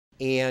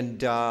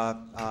And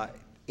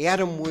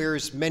Adam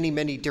wears many,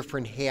 many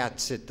different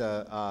hats at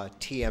the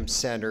TM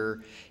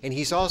Center, and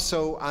he's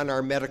also on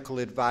our medical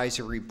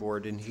advisory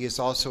board, and he is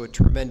also a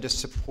tremendous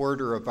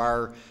supporter of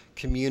our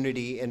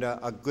community and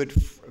a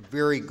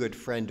very good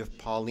friend of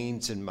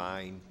Pauline's and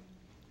mine.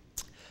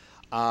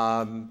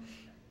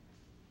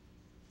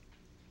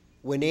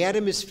 When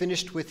Adam is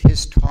finished with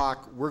his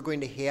talk, we're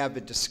going to have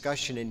a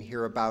discussion in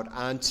here about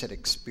onset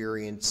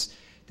experience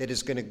that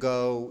is going to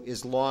go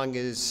as long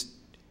as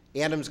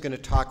Adam's going to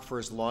talk for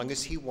as long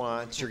as he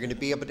wants. You're going to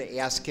be able to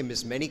ask him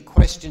as many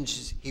questions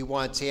as he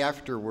wants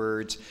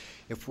afterwards.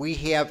 If we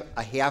have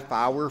a half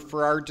hour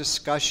for our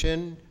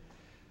discussion,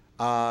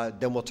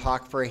 then we'll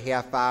talk for a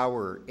half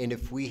hour. And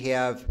if we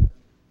have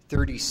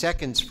 30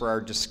 seconds for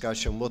our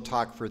discussion, we'll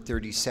talk for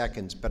 30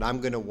 seconds. But I'm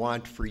going to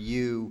want for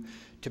you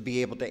to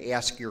be able to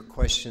ask your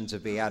questions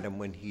of Adam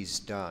when he's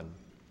done.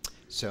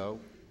 So,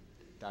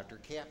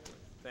 Dr. Kaplin.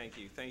 Thank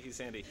you,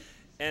 Sandy.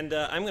 And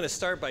I'm going to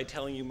start by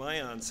telling you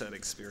my onset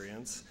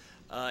experience.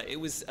 It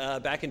was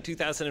back in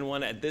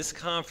 2001 at this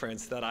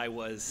conference that I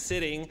was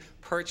sitting,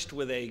 perched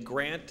with a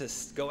grant to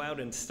go out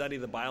and study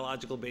the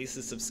biological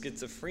basis of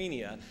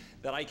schizophrenia,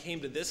 that I came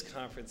to this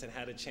conference and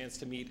had a chance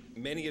to meet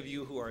many of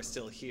you who are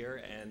still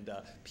here and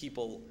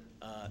people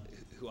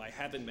who I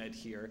haven't met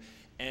here,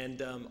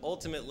 and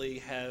ultimately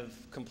have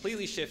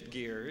completely shifted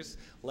gears,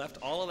 left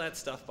all of that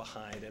stuff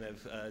behind, and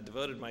have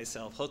devoted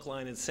myself hook,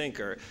 line, and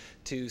sinker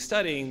to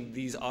studying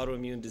these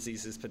autoimmune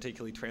diseases,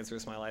 particularly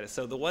transverse myelitis.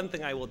 So the one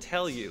thing I will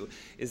tell you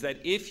is that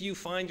if you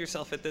find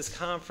yourself at this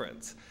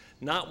conference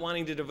not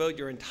wanting to devote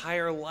your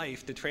entire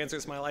life to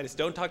transverse myelitis,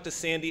 don't talk to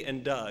Sandy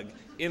and Doug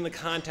in the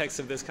context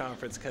of this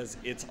conference, because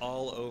it's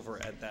all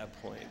over at that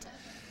point.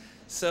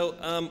 So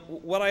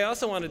what I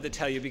also wanted to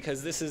tell you,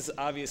 because this is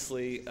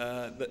obviously,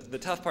 the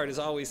tough part is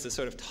always to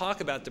sort of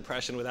talk about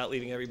depression without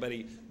leaving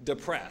everybody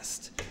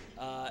depressed.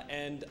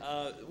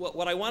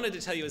 What I wanted to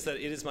tell you is that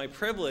it is my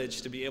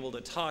privilege to be able to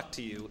talk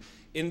to you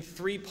in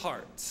 3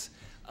 parts.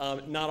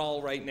 Not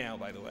all right now,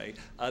 by the way.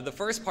 The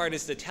first part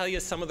is to tell you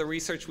some of the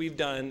research we've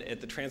done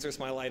at the Transverse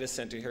Myelitis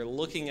Center here,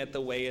 looking at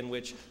the way in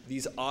which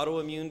these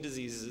autoimmune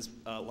diseases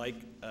like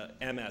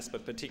MS,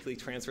 but particularly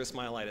transverse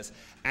myelitis,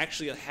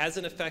 actually has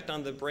an effect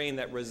on the brain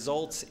that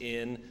results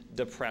in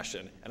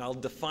depression. And I'll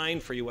define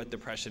for you what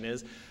depression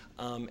is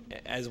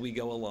as we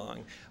go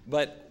along.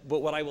 But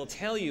what I will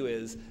tell you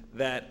is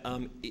that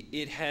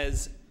it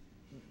has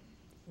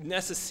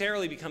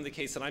necessarily become the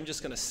case that I'm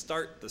just going to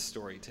start the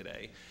story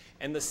today.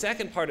 And the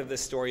second part of this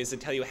story is to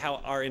tell you how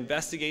our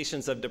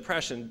investigations of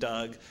depression,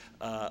 Doug,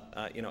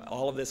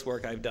 all of this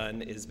work I've done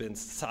has been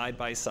side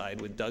by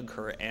side with Doug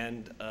Kerr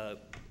and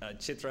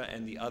Chitra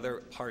and the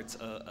other parts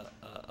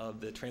of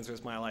the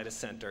Transverse Myelitis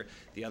Center,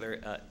 the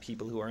other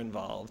people who are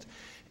involved,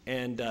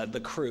 and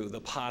the crew,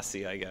 the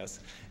posse, I guess.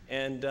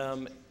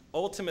 And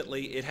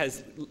ultimately, it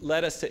has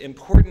led us to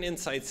important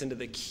insights into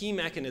the key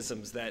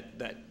mechanisms that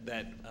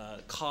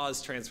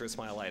cause transverse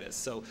myelitis.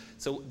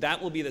 So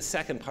that will be the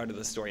second part of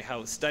the story,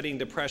 how studying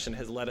depression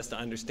has led us to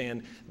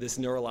understand this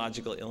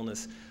neurological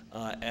illness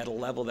at a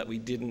level that we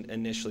didn't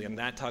initially, and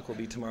that talk will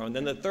be tomorrow. And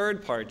then the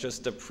third part,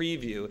 just a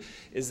preview,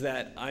 is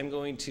that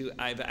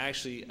I've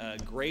actually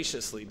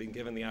graciously been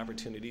given the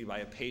opportunity by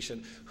a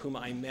patient whom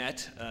I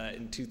met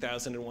in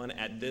 2001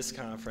 at this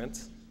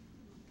conference.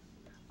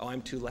 Oh,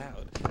 I'm too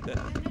loud.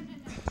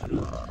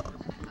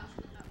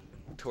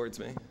 Towards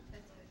me?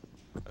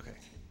 Okay.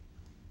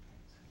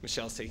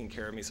 Michelle's taking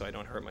care of me so I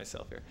don't hurt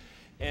myself here.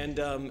 And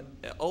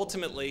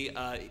ultimately,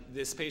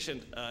 this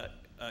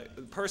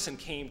person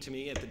came to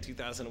me at the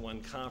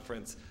 2001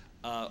 conference,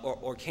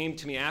 or came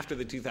to me after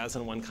the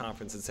 2001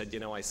 conference and said,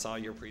 I saw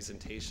your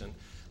presentation,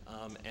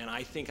 and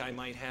I think I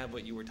might have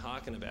what you were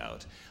talking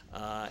about.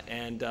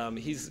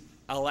 He's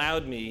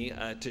allowed me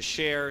to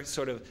share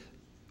sort of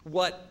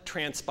what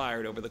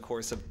transpired over the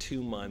course of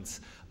 2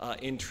 months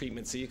in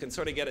treatment. So you can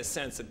sort of get a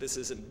sense that this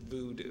isn't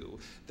voodoo,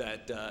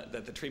 that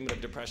the treatment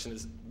of depression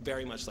is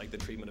very much like the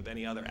treatment of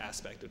any other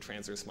aspect of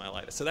transverse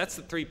myelitis. So that's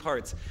the 3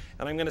 parts.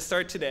 And I'm going to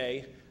start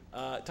today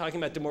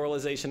talking about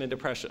demoralization and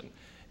depression.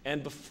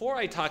 And before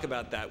I talk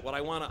about that, what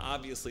I want to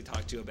obviously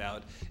talk to you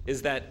about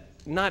is that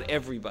not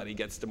everybody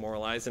gets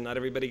demoralized and not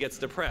everybody gets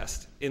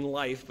depressed in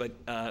life, but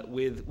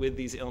with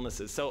these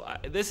illnesses. So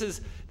this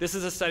is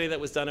a study that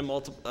was done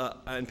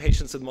in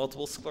patients with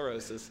multiple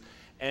sclerosis,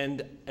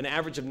 and an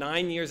average of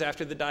 9 years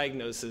after the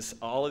diagnosis,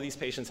 all of these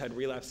patients had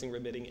relapsing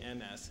remitting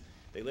MS.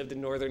 They lived in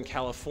Northern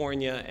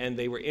California, and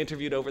they were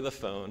interviewed over the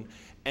phone.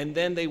 And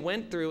then they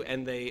went through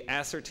and they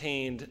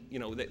ascertained,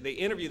 they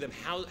interviewed them,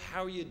 how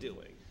are you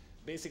doing?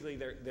 Basically,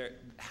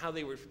 how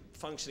they were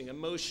functioning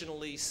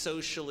emotionally,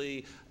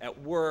 socially,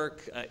 at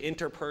work,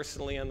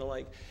 interpersonally, and the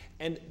like.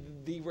 And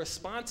the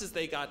responses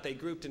they got, they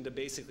grouped into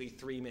basically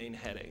 3 main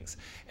headings.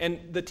 And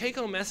the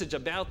take-home message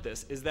about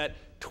this is that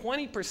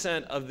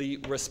 20% of the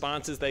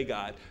responses they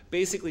got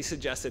basically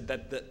suggested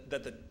that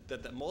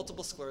the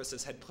multiple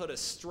sclerosis had put a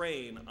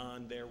strain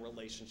on their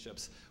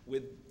relationships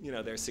with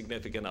their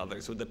significant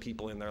others, with the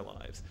people in their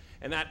lives.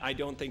 And that, I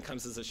don't think,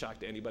 comes as a shock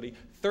to anybody.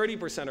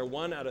 30%, or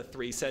 1 out of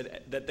 3,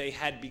 said that they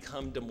had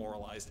become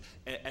demoralized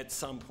at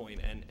some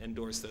point and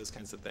endorsed those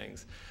kinds of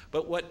things.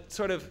 But what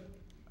sort of,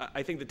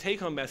 I think the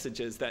take-home message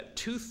is that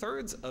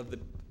 2/3 of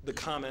the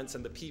comments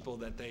and the people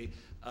that they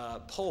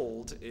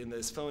polled in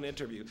this phone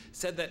interview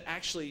said that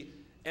actually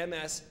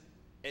MS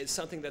is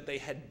something that they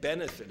had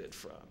benefited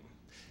from.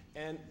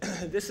 And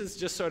this is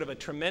just sort of a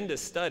tremendous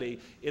study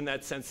in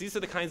that sense. These are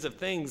the kinds of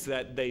things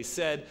that they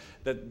said,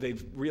 that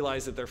they've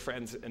realized that their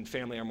friends and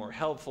family are more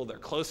helpful, they're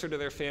closer to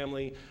their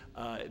family,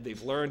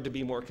 they've learned to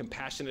be more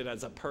compassionate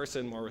as a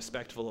person, more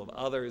respectful of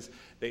others,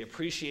 they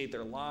appreciate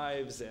their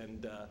lives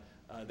and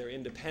their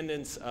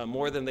independence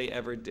more than they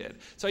ever did.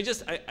 So I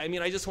just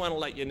want to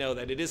let you know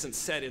that it isn't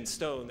set in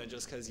stone that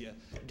just because you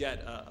get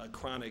a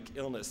chronic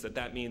illness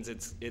that means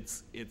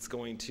it's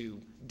going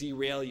to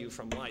derail you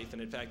from life.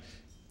 And in fact,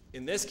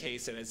 in this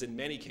case, and as in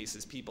many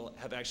cases, people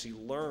have actually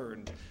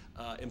learned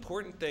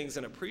important things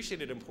and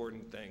appreciated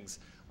important things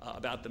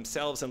about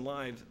themselves and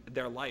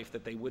their life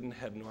that they wouldn't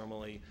have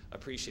normally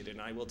appreciated.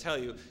 And I will tell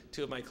you,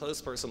 2 of my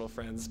close personal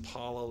friends,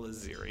 Paula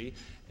Laziri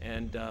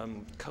and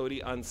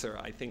Cody Unser,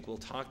 I think will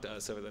talk to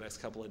us over the next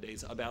couple of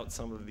days about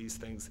some of these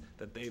things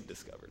that they've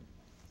discovered.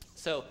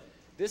 So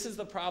this is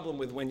the problem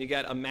with when you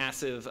get a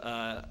massive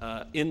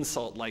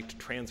insult like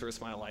transverse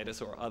myelitis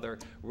or other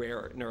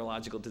rare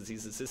neurological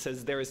diseases. It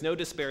says, there is no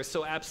despair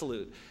so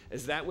absolute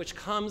as that which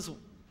comes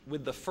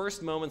with the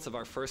first moments of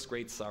our first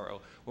great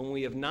sorrow, when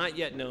we have not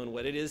yet known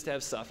what it is to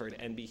have suffered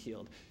and be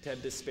healed, to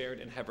have despaired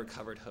and have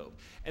recovered hope.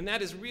 And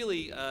that is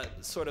really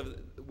sort of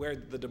where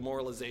the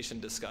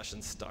demoralization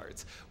discussion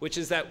starts, which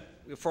is that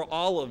for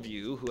all of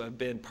you who have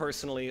been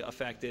personally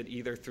affected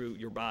either through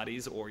your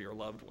bodies or your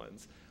loved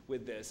ones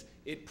with this,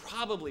 it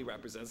probably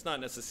represents, not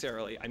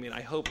necessarily, I mean,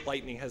 I hope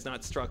lightning has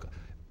not struck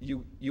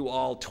you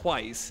all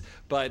twice,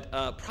 but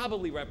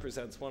probably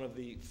represents one of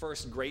the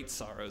first great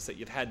sorrows that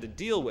you've had to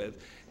deal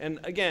with.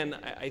 And again,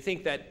 I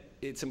think that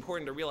it's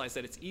important to realize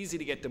that it's easy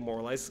to get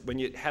demoralized when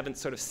you haven't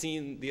sort of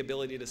seen the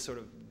ability to sort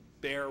of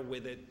bear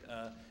with it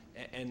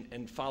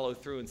and follow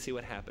through and see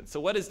what happens.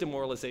 So what is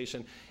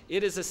demoralization?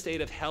 It is a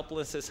state of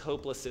helplessness,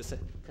 hopelessness,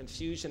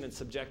 confusion, and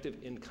subjective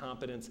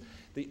incompetence.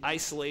 The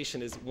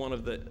isolation is one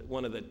of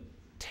the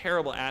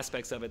terrible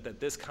aspects of it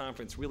that this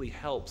conference really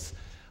helps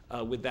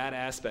with that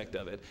aspect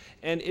of it.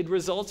 And it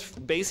results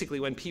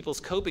basically when people's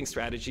coping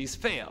strategies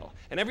fail.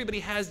 And everybody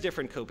has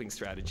different coping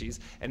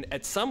strategies, and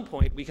at some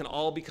point we can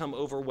all become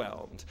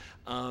overwhelmed.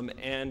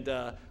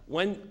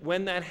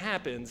 When that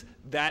happens,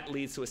 that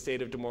leads to a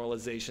state of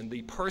demoralization.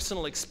 The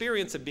personal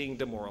experience of being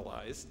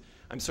demoralized,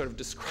 I'm sort of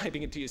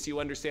describing it to you so you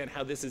understand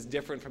how this is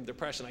different from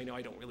depression. I know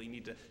I don't really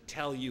need to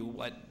tell you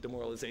what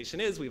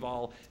demoralization is. We've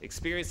all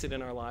experienced it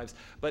in our lives.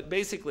 But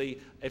basically,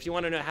 if you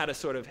want to know how to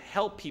sort of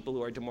help people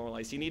who are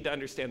demoralized, you need to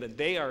understand that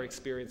they are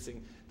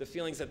experiencing the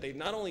feelings that they've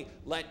not only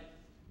let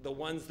the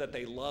ones that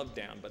they love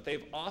down, but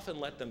they've often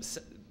let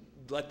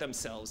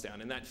themselves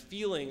down. And that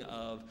feeling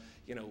of,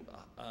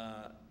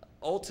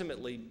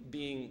 ultimately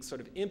being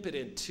sort of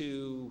impotent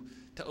to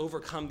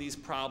overcome these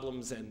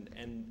problems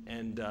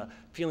and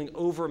feeling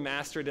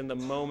overmastered in the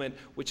moment,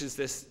 which is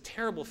this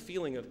terrible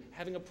feeling of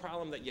having a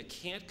problem that you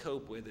can't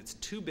cope with. It's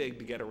too big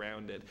to get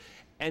around it.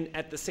 And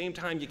at the same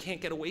time, you can't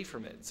get away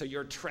from it. So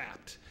you're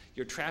trapped.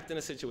 You're trapped in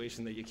a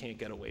situation that you can't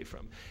get away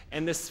from.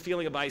 And this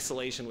feeling of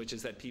isolation, which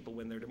is that people,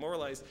 when they're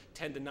demoralized,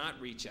 tend to not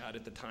reach out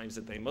at the times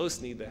that they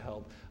most need the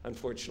help,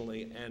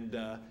 unfortunately,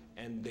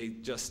 and they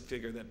just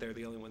figure that they're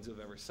the only ones who've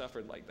ever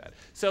suffered like that.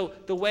 So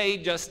the way,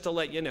 just to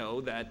let you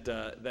know,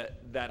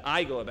 that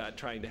I go about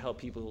trying to help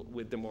people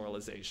with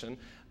demoralization,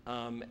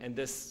 and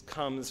this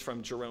comes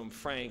from Jerome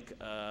Frank,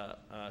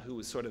 who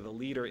was sort of the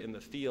leader in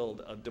the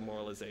field of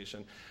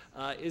demoralization,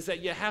 is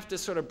that you have to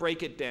sort of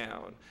break it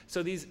down.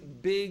 So these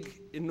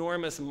big,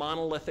 enormous,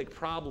 monolithic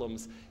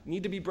problems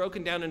need to be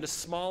broken down into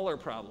smaller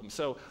problems.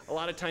 So a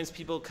lot of times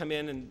people come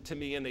in to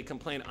me and they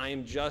complain, I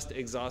am just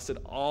exhausted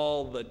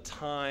all the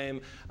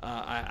time.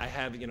 I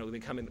have, they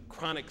come in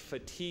chronic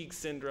fatigue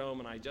syndrome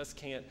and I just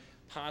can't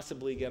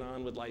possibly get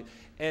on with life.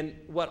 And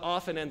what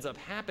often ends up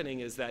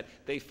happening is that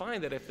they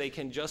find that if they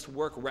can just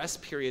work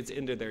rest periods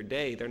into their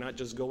day, they're not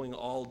just going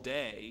all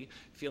day,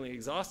 feeling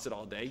exhausted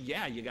all day.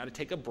 Yeah, you got to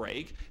take a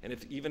break. And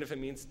even if it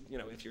means,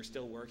 if you're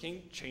still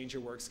working, change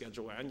your work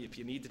schedule around. If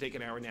you need to take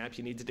an hour nap,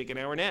 you need to take an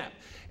hour nap.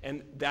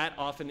 And that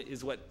often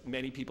is what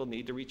many people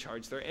need to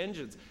recharge their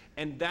engines.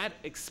 And that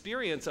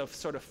experience of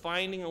sort of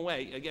finding a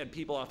way, again,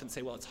 people often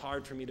say, well, it's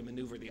hard for me to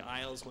maneuver the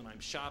aisles when I'm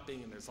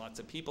shopping and there's lots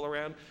of people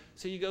around.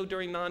 So you go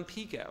during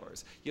non-peak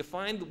hours. You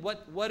find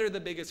what are the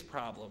biggest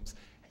problems.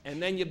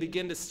 And then you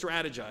begin to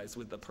strategize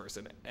with the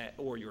person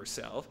or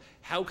yourself.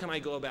 How can I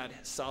go about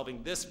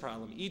solving this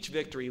problem? Each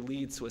victory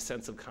leads to a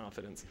sense of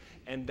confidence.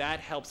 And that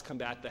helps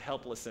combat the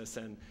helplessness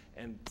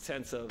and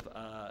sense of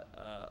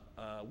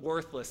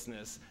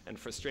worthlessness and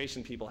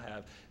frustration people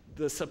have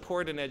the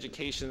support and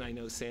education, I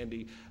know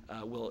Sandy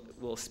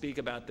will speak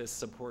about this,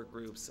 support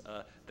groups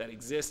that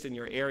exist in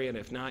your area, and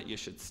if not, you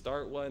should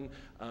start one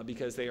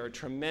because they are a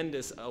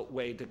tremendous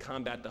way to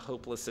combat the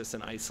hopelessness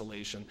and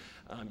isolation.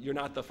 You're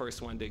not the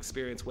first one to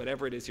experience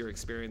whatever it is you're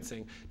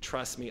experiencing.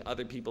 Trust me,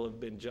 other people have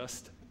been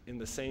just in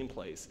the same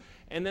place.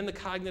 And then the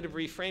cognitive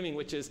reframing,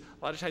 which is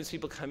a lot of times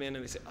people come in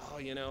and they say, oh,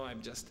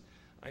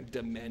 I'm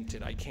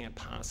demented. I can't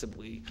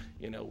possibly,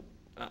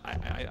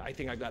 I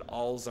think I've got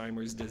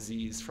Alzheimer's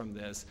disease from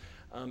this.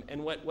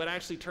 And what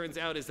actually turns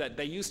out is that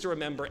they used to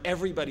remember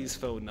everybody's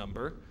phone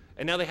number,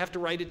 and now they have to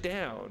write it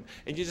down.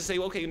 And you just say,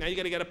 okay, now you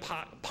got to get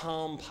a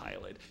Palm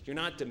Pilot. You're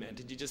not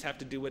demented. You just have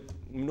to do what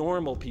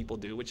normal people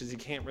do, which is you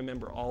can't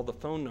remember all the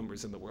phone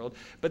numbers in the world.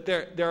 But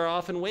there are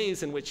often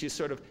ways in which you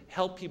sort of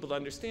help people to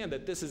understand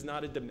that this is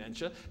not a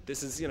dementia.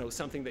 This is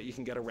something that you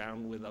can get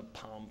around with a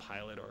Palm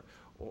Pilot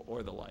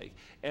or the like.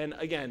 And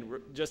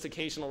again, just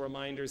occasional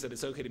reminders that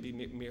it's okay to be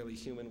merely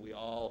human. We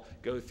all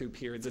go through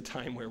periods of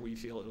time where we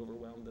feel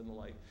overwhelmed and the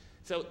like.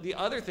 So the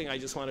other thing I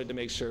just wanted to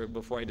make sure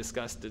before I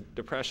discuss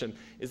depression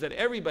is that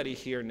everybody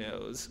here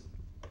knows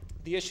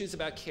the issues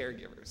about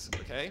caregivers,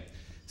 okay?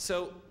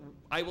 So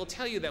I will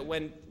tell you that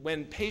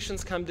when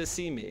patients come to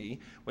see me,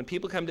 when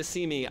people come to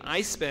see me,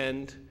 I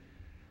spend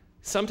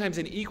sometimes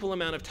an equal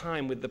amount of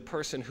time with the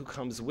person who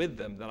comes with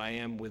them that I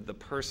am with the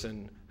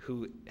person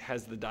who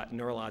has the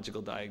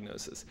neurological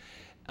diagnosis.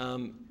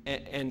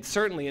 And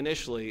certainly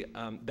initially,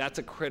 that's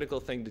a critical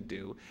thing to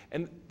do.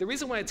 And the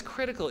reason why it's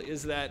critical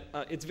is that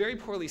it's very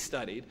poorly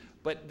studied,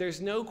 but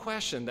there's no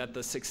question that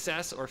the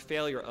success or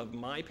failure of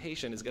my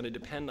patient is going to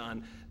depend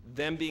on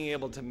them being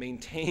able to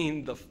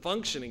maintain the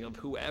functioning of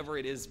whoever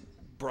it is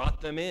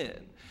brought them in.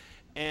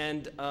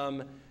 And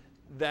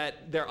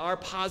that there are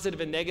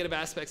positive and negative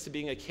aspects to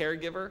being a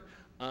caregiver.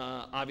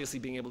 Obviously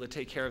being able to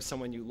take care of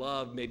someone you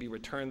love, maybe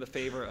return the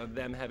favor of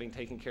them having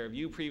taken care of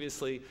you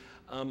previously.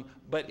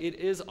 But it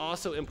is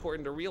also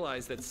important to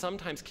realize that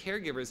sometimes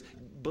caregivers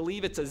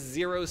believe it's a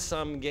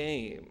zero-sum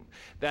game,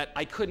 that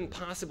I couldn't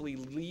possibly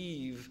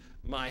leave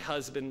my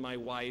husband, my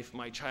wife,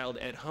 my child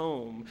at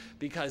home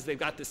because they've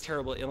got this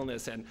terrible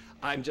illness and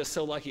I'm just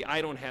so lucky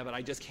I don't have it.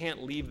 I just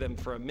can't leave them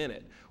for a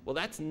minute. Well,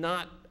 that's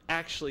not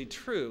actually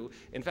true.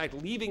 In fact,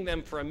 leaving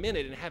them for a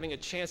minute and having a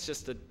chance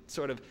just to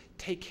sort of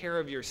take care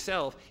of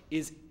yourself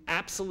is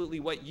absolutely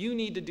what you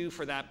need to do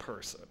for that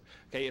person.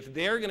 Okay, if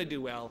they're going to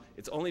do well,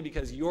 it's only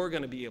because you're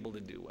going to be able to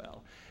do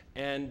well.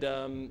 And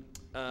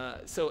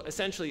so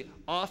essentially,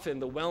 often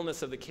the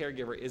wellness of the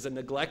caregiver is a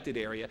neglected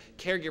area.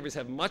 Caregivers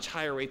have much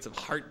higher rates of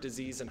heart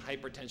disease and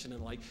hypertension and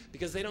the like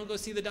because they don't go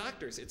see the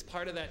doctors. It's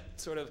part of that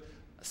sort of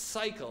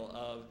cycle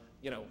of,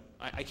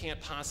 I can't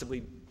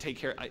possibly take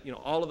care,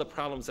 all of the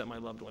problems that my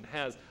loved one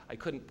has, I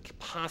couldn't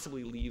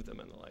possibly leave them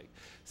and the like.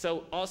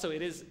 So also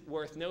it is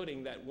worth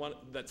noting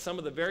that some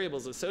of the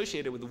variables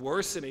associated with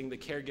worsening the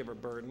caregiver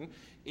burden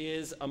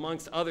is,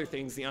 amongst other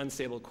things, the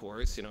unstable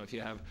course. If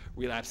you have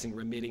relapsing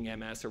remitting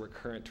MS or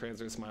recurrent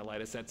transverse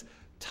myelitis, that's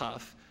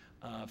tough,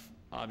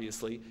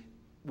 obviously.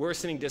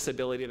 Worsening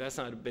disability, that's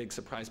not a big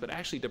surprise, but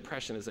actually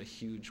depression is a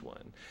huge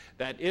one.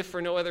 That if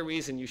for no other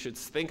reason you should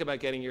think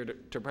about getting your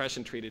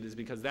depression treated is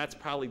because that's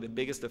probably the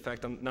biggest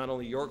effect on not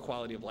only your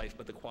quality of life,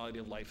 but the quality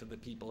of life of the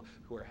people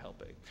who are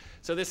helping.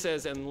 So this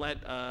says, and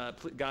let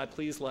God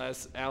please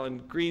let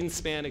Alan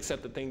Greenspan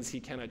accept the things he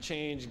cannot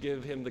change,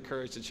 give him the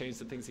courage to change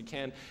the things he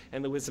can,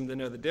 and the wisdom to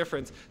know the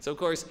difference. So of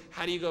course,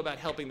 how do you go about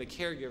helping the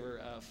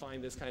caregiver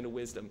find this kind of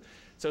wisdom?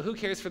 So who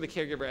cares for the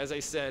caregiver? As I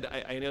said,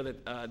 I know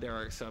that there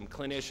are some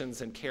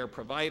clinicians and care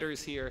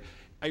providers here.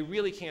 I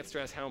really can't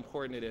stress how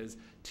important it is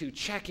to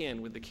check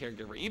in with the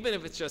caregiver, even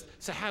if it's just,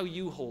 so how are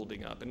you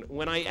holding up? And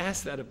when I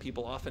ask that of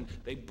people, often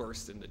they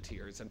burst into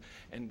tears,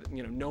 and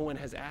no one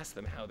has asked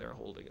them how they're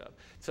holding up.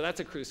 So that's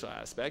a crucial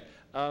aspect.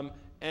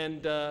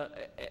 And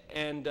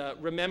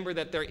remember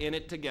that they're in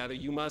it together.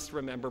 You must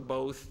remember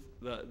both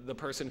the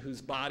person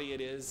whose body it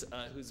is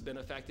who's been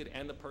affected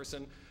and the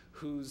person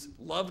whose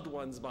loved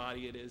one's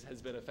body it is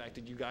has been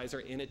affected. You guys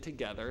are in it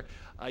together.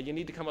 You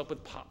need to come up with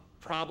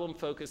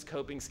problem-focused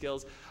coping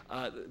skills.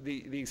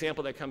 The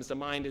example that comes to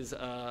mind is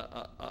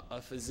a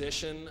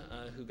physician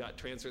who got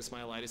transverse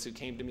myelitis who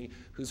came to me,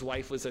 whose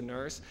wife was a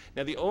nurse.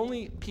 Now, the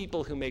only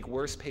people who make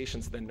worse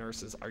patients than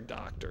nurses are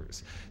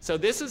doctors. So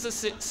this is a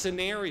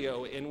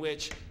scenario in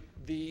which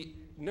the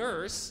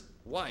nurse,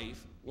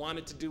 wife,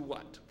 wanted to do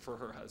what for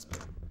her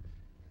husband?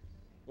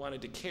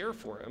 Wanted to care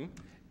for him,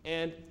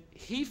 and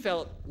he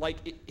felt like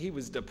he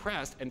was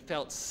depressed and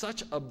felt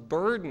such a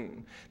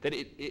burden that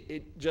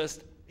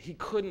he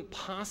couldn't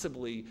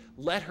possibly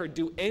let her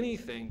do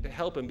anything to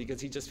help him because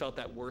he just felt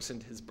that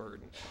worsened his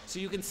burden. So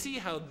you can see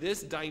how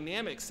this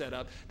dynamic set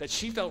up, that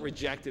she felt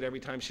rejected every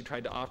time she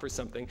tried to offer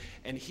something,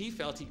 and he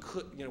felt he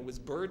was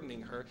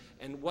burdening her.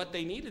 And what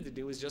they needed to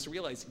do is just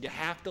realize you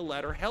have to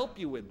let her help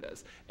you with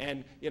this,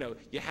 and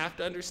you have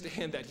to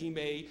understand that he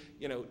may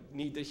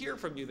need to hear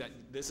from you that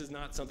this is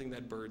not something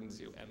that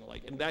burdens you and the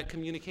like. And that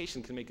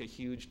communication can make a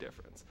huge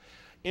difference.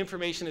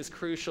 Information is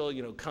crucial.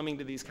 Coming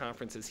to these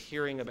conferences,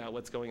 hearing about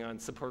what's going on,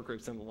 support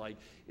groups and the like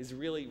is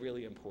really,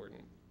 really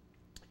important.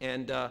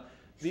 And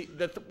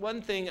the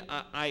one thing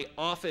I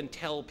often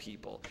tell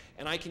people,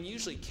 and I can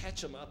usually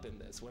catch them up in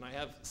this, when I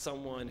have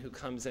someone who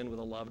comes in with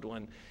a loved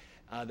one,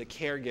 the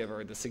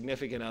caregiver, the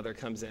significant other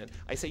comes in,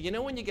 I say, you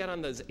know when you get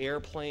on those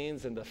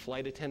airplanes and the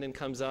flight attendant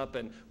comes up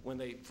and when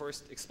they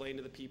first explain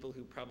to the people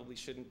who probably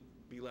shouldn't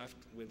be left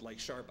with like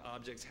sharp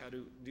objects how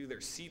to do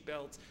their seat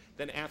belts,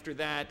 then after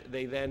that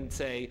they then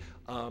say,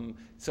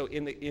 so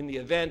in the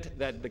event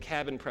that the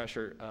cabin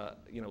pressure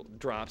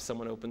drops,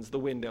 someone opens the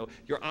window,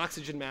 your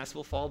oxygen mask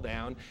will fall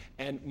down,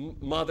 and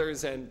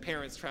mothers and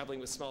parents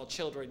traveling with small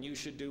children, you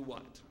should do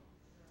what?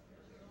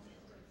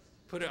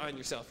 Put it on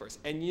yourself first.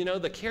 And you know,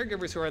 the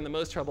caregivers who are in the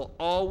most trouble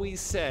always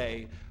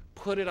say,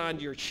 put it on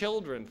your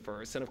children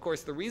first. And of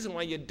course, the reason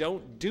why you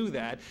don't do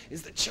that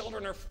is the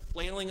children are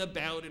flailing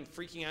about and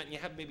freaking out, and you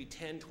have maybe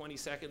 10, 20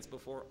 seconds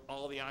before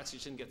all the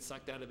oxygen gets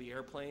sucked out of the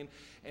airplane.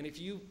 And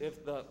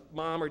if the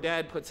mom or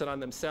dad puts it on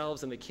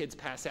themselves and the kids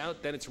pass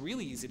out, then it's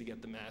really easy to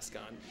get the mask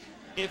on.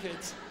 If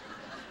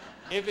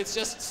it's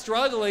just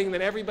struggling,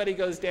 then everybody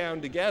goes down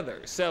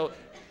together. So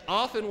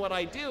often what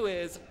I do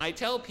is I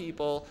tell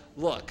people,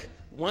 look,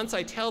 once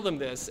I tell them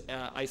this,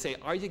 I say,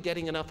 are you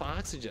getting enough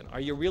oxygen? Are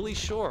you really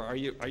sure? Are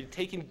you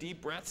taking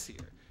deep breaths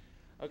here?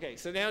 Okay,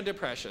 so now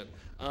depression.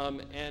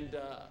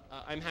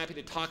 I'm happy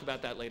to talk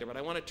about that later, but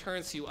I want to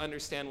turn so you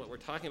understand what we're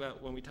talking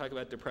about when we talk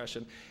about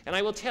depression. And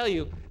I will tell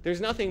you, there's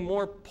nothing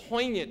more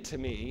poignant to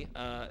me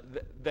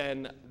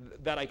than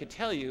that I could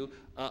tell you,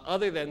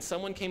 other than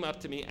someone came up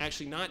to me,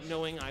 actually not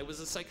knowing I was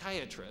a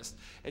psychiatrist,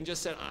 and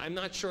just said, I'm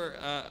not sure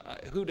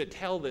who to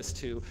tell this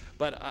to,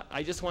 but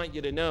I just want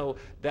you to know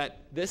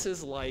that this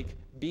is like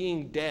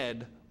being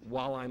dead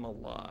while I'm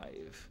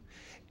alive.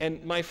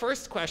 And my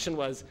first question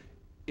was,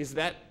 is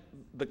that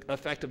the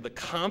effect of the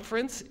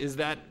conference? Is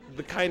that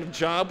the kind of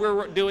job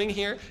we're doing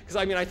here? Because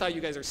I mean, I thought you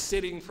guys are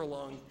sitting for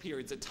long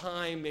periods of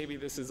time. Maybe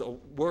this is a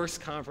worse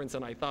conference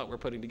than I thought we're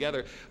putting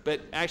together.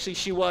 But actually,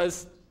 she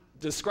was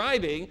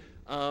describing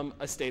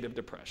a state of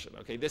depression,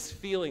 okay? This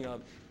feeling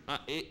of,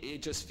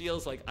 it just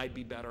feels like I'd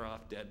be better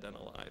off dead than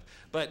alive.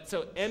 But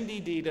so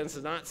MDD does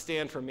not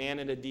stand for man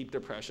in a deep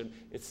depression.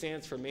 It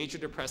stands for major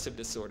depressive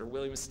disorder.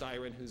 William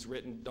Styron, who's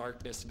written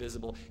Darkness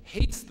Visible,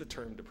 hates the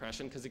term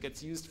depression because it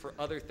gets used for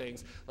other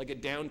things like a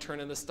downturn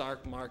in the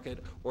stock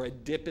market or a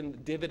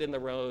divot in the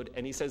road.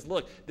 And he says,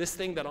 look, this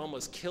thing that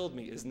almost killed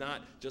me is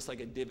not just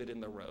like a divot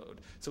in the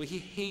road. So he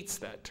hates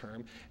that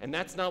term, and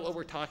that's not what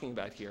we're talking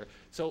about here.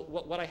 So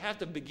what I have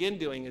to begin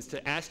doing is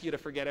to ask you to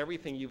forget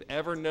everything you've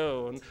ever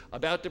known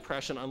about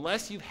depression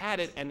unless you've had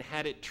it and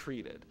had it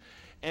treated.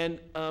 And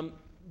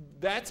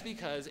that's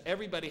because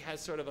everybody has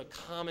sort of a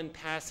common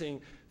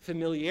passing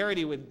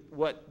familiarity with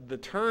what the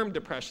term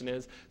depression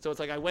is. So it's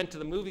like, I went to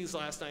the movies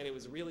last night, it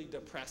was really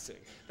depressing.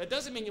 That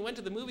doesn't mean you went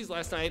to the movies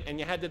last night and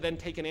you had to then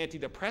take an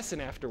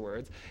antidepressant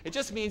afterwards. It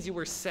just means you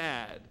were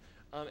sad.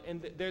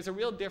 And there's a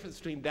real difference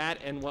between that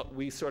and what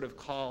we sort of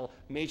call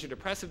major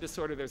depressive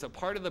disorder. There's a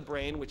part of the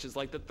brain which is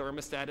like the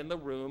thermostat in the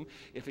room.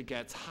 If it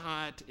gets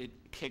hot, it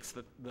kicks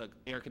the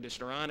air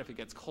conditioner on. If it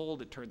gets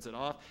cold, it turns it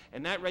off.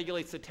 And that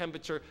regulates the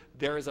temperature.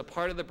 There is a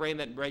part of the brain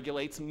that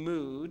regulates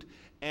mood.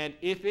 And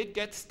if it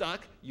gets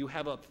stuck, you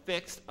have a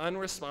fixed,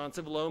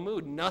 unresponsive, low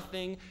mood.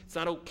 Nothing, it's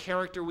not a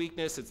character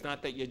weakness. It's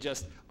not that you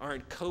just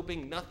aren't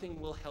coping. Nothing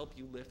will help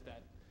you lift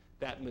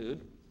that mood.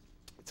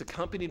 It's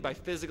accompanied by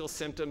physical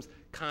symptoms,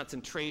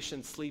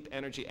 concentration, sleep,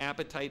 energy,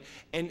 appetite,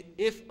 and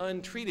if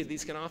untreated,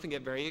 these can often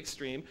get very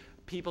extreme.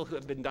 People who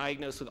have been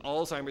diagnosed with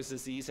Alzheimer's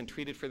disease and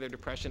treated for their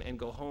depression and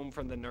go home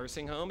from the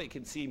nursing home, it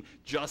can seem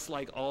just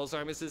like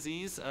Alzheimer's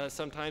disease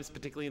sometimes,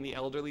 particularly in the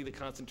elderly, the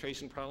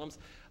concentration problems.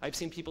 I've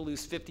seen people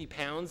lose 50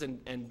 pounds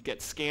and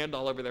get scanned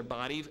all over their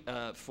body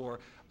for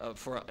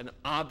an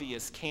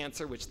obvious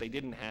cancer, which they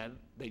didn't have,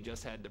 they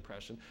just had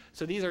depression.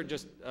 So these are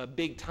just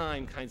big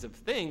time kinds of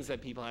things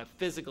that people have,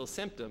 physical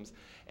symptoms.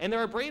 And there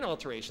are brain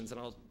alterations,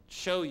 and I'll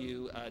show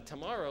you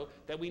tomorrow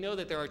that we know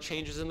that there are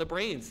changes in the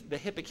brains. The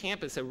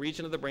hippocampus, a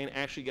region of the brain,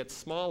 actually gets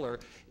smaller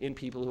in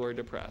people who are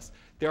depressed.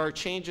 There are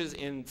changes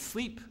in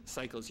sleep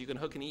cycles. You can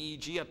hook an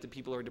EEG up to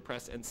people who are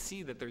depressed and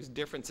see that there's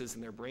differences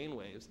in their brain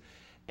waves.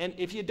 And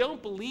if you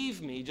don't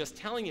believe me just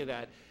telling you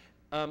that,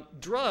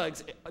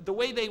 drugs, the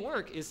way they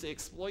work is to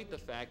exploit the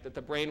fact that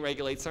the brain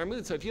regulates our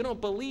mood. So if you don't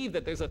believe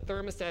that there's a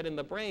thermostat in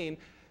the brain,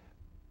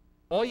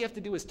 all you have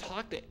to do is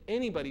talk to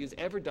anybody who's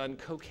ever done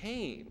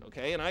cocaine,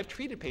 okay? And I've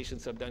treated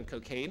patients who have done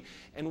cocaine,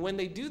 and when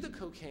they do the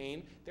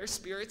cocaine, their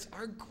spirits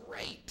are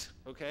great,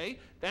 okay?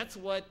 That's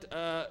what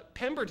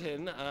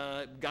Pemberton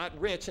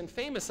got rich and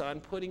famous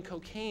on, putting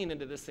cocaine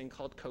into this thing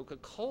called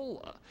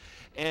Coca-Cola.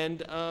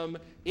 And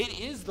it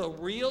is the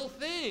real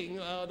thing,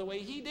 the way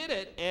he did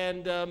it.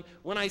 And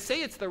when I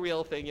say it's the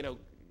real thing,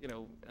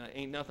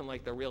 ain't nothing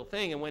like the real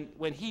thing. And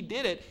when he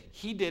did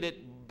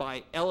it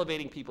by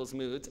elevating people's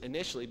moods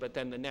initially, but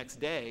then the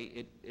next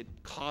day it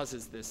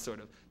causes this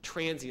sort of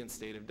transient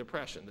state of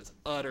depression, this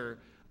utter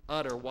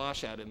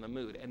washout in the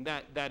mood. And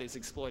that is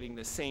exploiting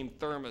the same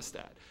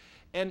thermostat.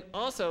 And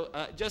also,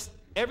 just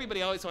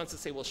everybody always wants to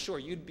say, well, sure,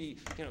 you'd be,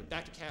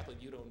 Dr.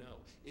 Kaplin, you don't know.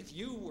 If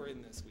you were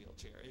in this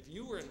wheelchair, if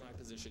you were in my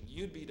position,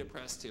 you'd be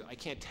depressed too. I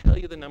can't tell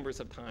you the numbers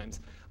of times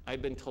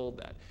I've been told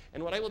that.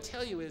 And what I will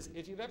tell you is,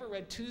 if you've ever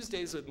read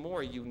Tuesdays with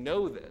More, you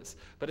know this.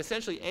 But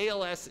essentially,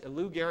 ALS,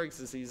 Lou Gehrig's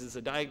disease, is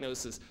a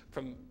diagnosis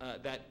from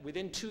that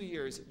within 2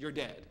 years, you're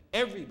dead.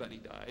 Everybody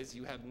dies.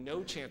 You have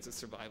no chance of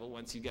survival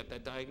once you get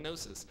that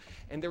diagnosis.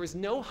 And there is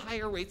no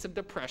higher rates of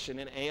depression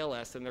in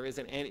ALS than there is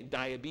in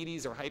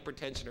diabetes or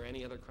hypertension or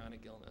any other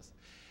chronic illness.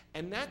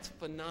 And that's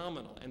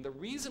phenomenal. And the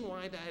reason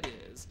why that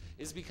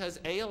is because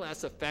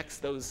ALS affects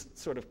those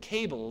sort of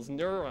cables,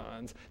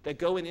 neurons, that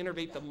go and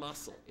innervate the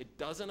muscle. It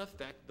doesn't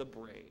affect the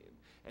brain.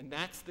 And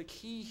that's the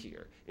key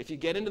here. If you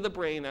get into the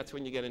brain, that's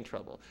when you get in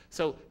trouble.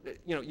 So,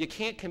 you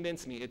can't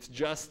convince me it's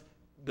just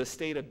the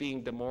state of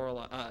being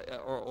demoralized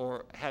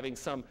or having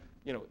some,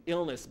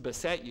 illness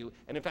beset you.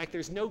 And in fact,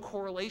 there's no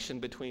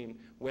correlation between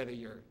whether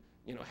you're,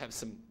 have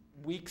some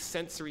weak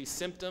sensory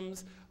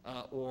symptoms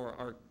or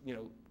are,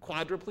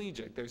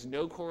 quadriplegic. There's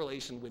no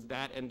correlation with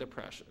that and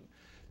depression.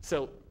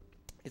 So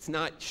it's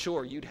not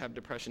sure you'd have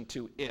depression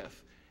too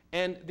if.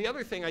 And the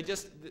other thing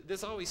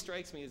this always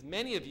strikes me is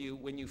many of you,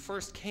 when you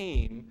first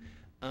came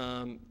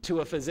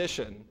to a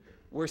physician,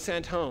 were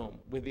sent home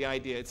with the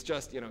idea it's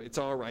just, it's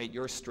all right,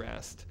 you're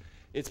stressed.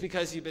 It's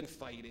because you've been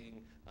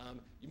fighting.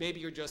 Maybe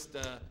you're just,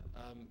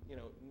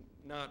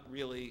 not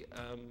really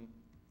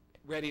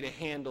ready to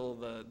handle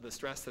the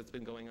stress that's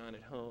been going on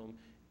at home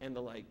and the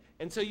like.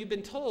 And so you've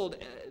been told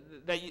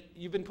that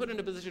you've been put in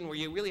a position where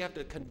you really have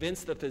to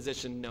convince the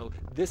physician, no,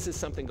 this is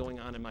something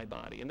going on in my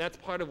body. And that's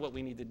part of what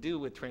we need to do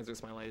with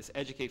transverse myelitis,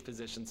 educate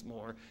physicians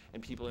more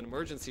and people in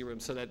emergency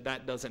rooms so that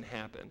that doesn't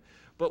happen.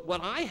 But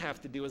what I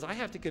have to do is I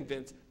have to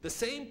convince the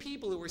same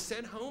people who were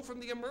sent home from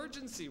the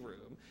emergency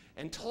room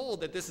and told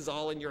that this is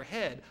all in your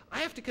head, I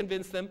have to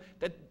convince them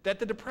that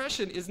the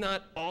depression is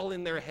not all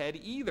in their head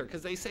either.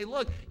 Because they say,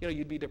 look,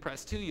 you'd be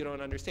depressed too, you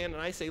don't understand.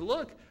 And I say,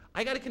 look,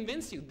 I got to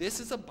convince you,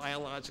 this is a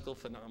biological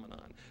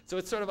phenomenon. So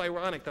it's sort of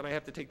ironic that I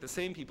have to take the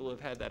same people who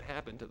have had that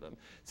happen to them.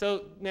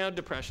 So now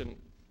depression.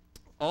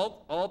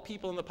 All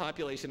people in the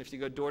population, if you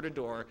go door to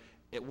door,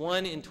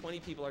 1 in 20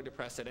 people are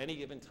depressed at any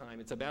given time.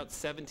 It's about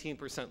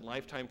 17%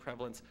 lifetime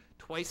prevalence,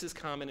 twice as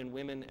common in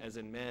women as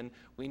in men.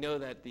 We know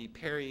that the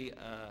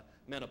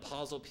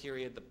perimenopausal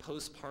period, the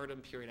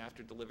postpartum period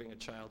after delivering a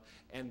child,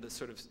 and the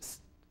sort of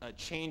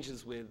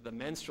changes with the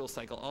menstrual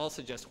cycle all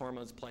suggest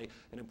hormones play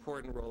an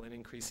important role in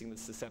increasing the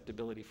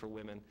susceptibility for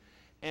women.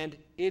 And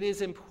it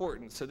is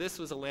important. So this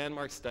was a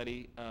landmark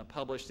study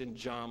published in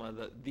JAMA,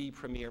 the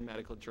premier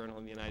medical journal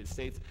in the United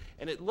States,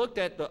 and it looked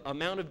at the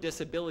amount of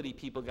disability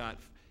people got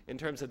in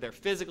terms of their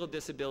physical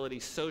disability,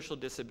 social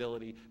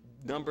disability,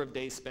 number of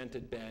days spent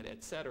in bed,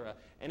 et cetera.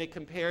 And it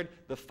compared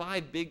the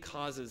 5 big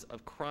causes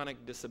of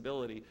chronic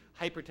disability: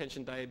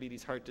 hypertension,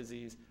 diabetes, heart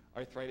disease,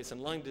 arthritis,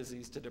 and lung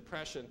disease, to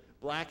depression.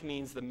 Black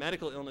means the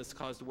medical illness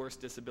caused worse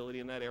disability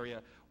in that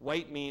area.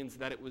 White means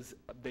that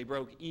they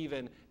broke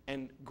even,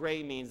 and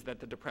gray means that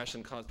the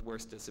depression caused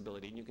worse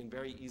disability. And you can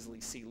very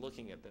easily see,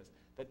 looking at this,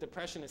 that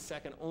depression is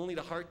second only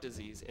to heart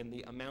disease in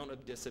the amount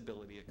of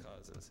disability it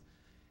causes.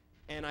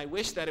 And I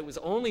wish that it was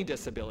only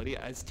disability.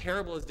 As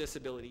terrible as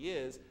disability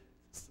is,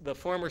 the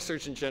former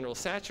Surgeon General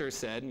Satcher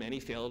said many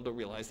failed to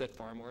realize that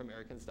far more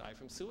Americans die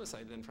from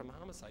suicide than from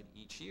homicide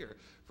each year.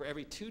 For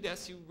every 2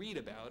 deaths you read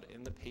about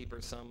in the paper,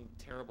 some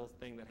terrible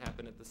thing that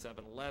happened at the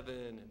 7-Eleven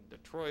in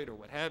Detroit or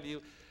what have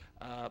you,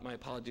 my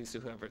apologies to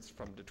whoever's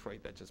from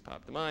Detroit, that just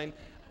popped to mind.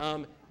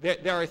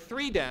 There are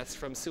 3 deaths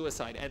from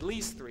suicide, at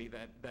least 3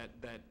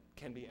 that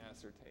can be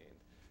ascertained.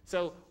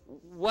 So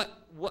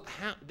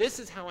this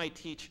is how I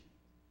teach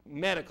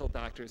medical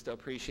doctors to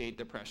appreciate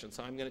depression.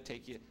 So I'm going to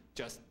take you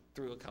just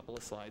through a couple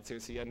of slides here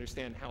so you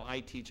understand how I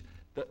teach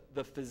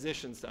the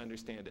physicians to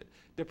understand it.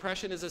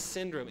 Depression is a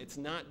syndrome. It's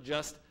not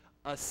just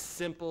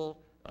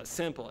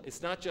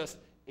it's not just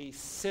a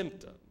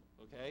symptom,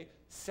 okay?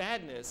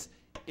 Sadness,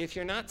 if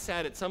you're not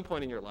sad at some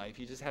point in your life,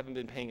 you just haven't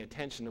been paying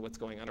attention to what's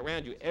going on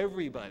around you.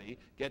 Everybody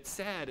gets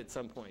sad at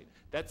some point.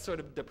 That's sort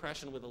of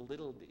depression with a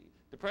little d.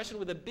 Depression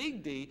with a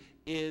big D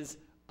is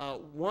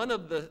one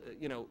of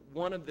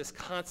this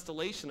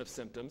constellation of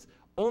symptoms,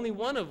 only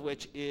one of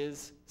which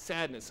is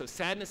sadness. So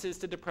sadness is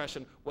to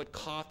depression what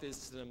cough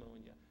is to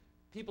pneumonia.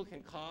 People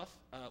can cough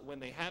when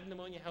they have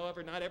pneumonia.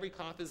 However, not every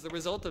cough is the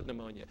result of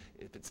pneumonia.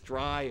 If it's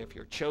dry, if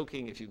you're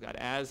choking, if you've got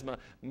asthma,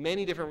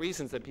 many different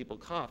reasons that people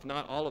cough.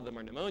 Not all of them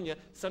are pneumonia.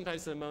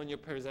 Sometimes the pneumonia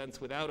presents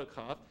without a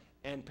cough,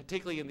 and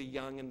particularly in the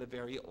young and the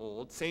very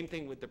old. Same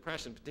thing with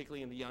depression,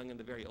 particularly in the young and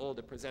the very old.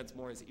 It presents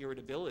more as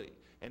irritability,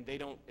 and they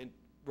don't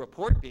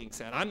report being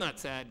sad. I'm not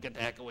sad, get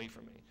the heck away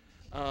from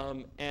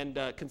me.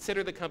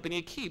 Consider the company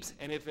it keeps.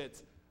 And if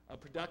it's a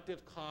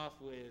productive cough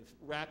with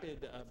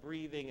rapid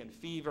breathing and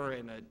fever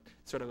and a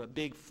sort of a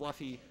big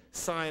fluffy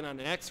sign on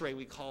an x-ray,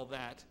 we call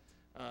that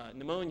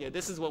pneumonia.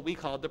 This is what we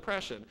call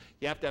depression.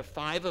 You have to have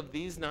 5 of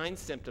these 9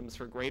 symptoms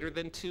for greater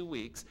than 2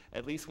 weeks,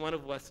 at least one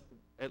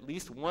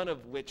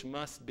of which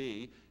must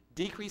be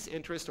decreased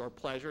interest or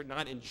pleasure,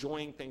 not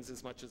enjoying things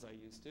as much as I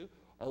used to,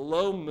 a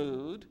low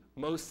mood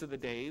most of the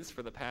days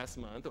for the past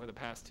month or the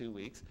past 2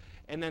 weeks,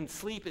 and then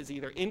sleep is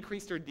either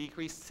increased or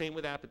decreased, same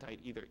with appetite,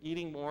 either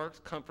eating more,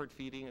 comfort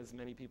feeding as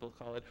many people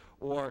call it,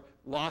 or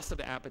loss of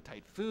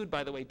appetite. Food,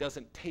 by the way,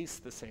 doesn't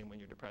taste the same when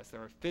you're depressed.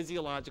 There are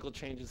physiological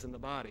changes in the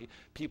body.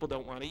 People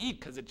don't want to eat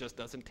because it just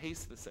doesn't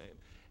taste the same.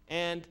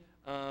 And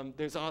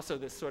there's also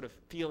this sort of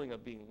feeling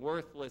of being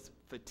worthless,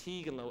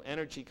 fatigue and low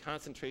energy,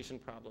 concentration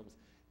problems.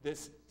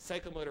 This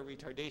psychomotor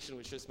retardation,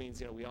 which just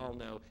means, we all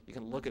know you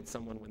can look at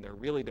someone when they're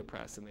really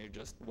depressed and they're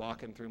just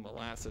walking through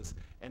molasses,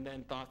 and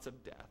then thoughts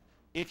of death.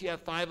 If you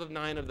have 5 of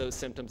 9 of those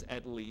symptoms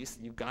at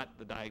least, you've got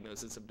the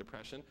diagnosis of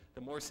depression.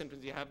 The more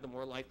symptoms you have, the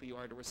more likely you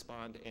are to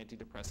respond to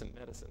antidepressant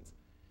medicines.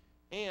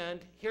 And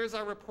here's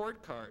our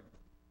report card.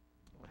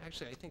 Well,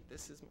 actually, I think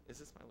is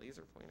this my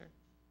laser pointer?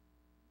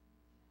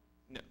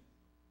 No.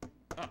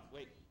 Oh,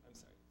 wait, I'm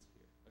sorry, it's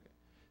here. Okay.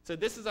 So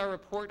this is our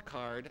report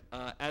card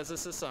as a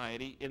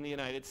society in the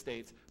United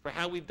States for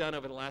how we've done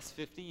over the last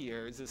 50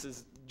 years. This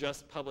is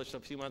just published a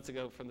few months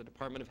ago from the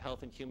Department of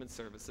Health and Human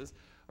Services.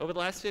 Over the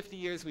last 50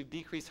 years, we've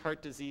decreased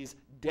heart disease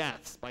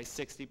deaths by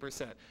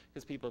 60%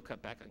 because people have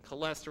cut back on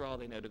cholesterol.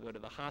 They know to go to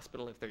the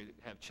hospital if they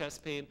have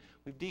chest pain.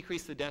 We've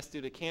decreased the deaths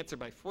due to cancer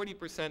by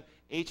 40%.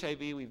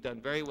 HIV, we've done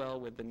very well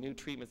with the new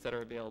treatments that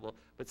are available,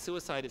 but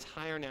suicide is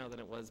higher now than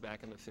it was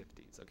back in the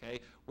 50s,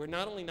 okay? We're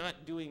not only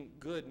not doing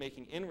good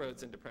making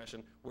inroads in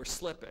depression, we're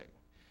slipping.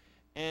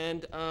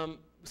 And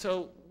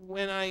so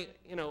when I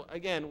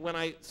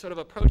sort of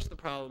approach the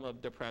problem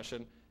of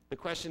depression, the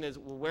question is,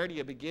 well, where do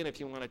you begin if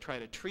you want to try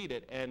to treat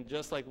it? And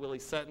just like Willie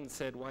Sutton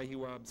said why he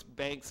robs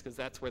banks, because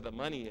that's where the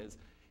money is,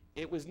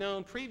 it was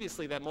known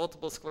previously that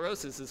multiple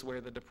sclerosis is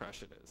where the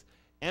depression is.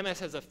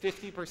 MS has a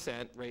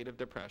 50% rate of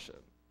depression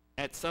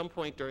at some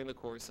point during the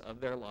course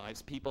of their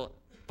lives. People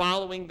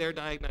following their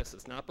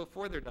diagnosis, not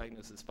before their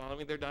diagnosis,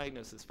 following their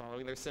diagnosis,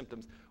 following their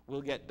symptoms,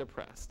 will get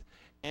depressed.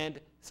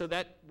 And so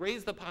that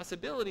raised the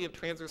possibility of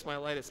transverse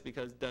myelitis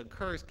because Doug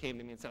Kerr came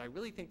to me and said, I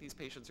really think these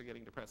patients are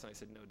getting depressed. And I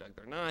said, no, Doug,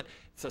 they're not.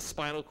 It's a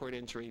spinal cord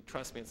injury.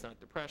 Trust me, it's not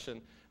depression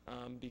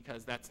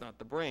because that's not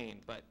the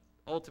brain. But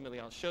ultimately,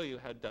 I'll show you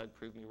how Doug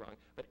proved me wrong.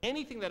 But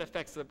anything that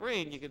affects the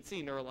brain, you can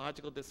see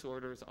neurological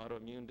disorders,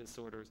 autoimmune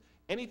disorders,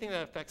 anything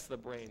that affects the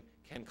brain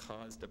can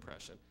cause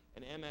depression.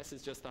 And MS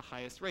is just the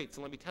highest rate.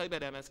 So let me tell you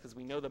about MS because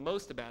we know the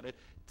most about it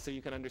so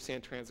you can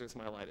understand transverse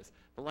myelitis.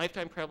 The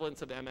lifetime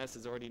prevalence of MS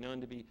is already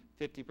known to be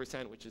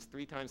 50%, which is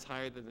 3 times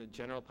higher than the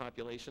general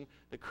population.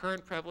 The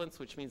current prevalence,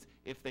 which means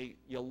if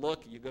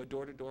you go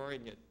door to door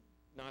and you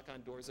knock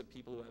on doors of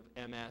people who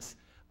have MS,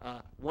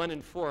 1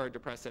 in 4 are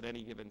depressed at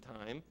any given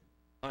time.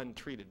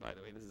 Untreated, by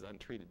the way, this is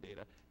untreated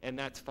data, and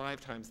that's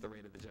 5 times the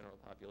rate of the general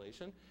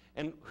population.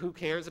 And who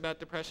cares about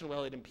depression?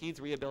 Well, it impedes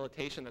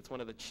rehabilitation. That's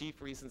one of the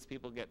chief reasons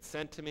people get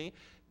sent to me,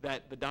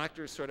 that the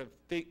doctors sort of,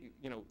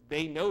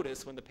 they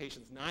notice when the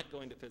patient's not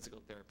going to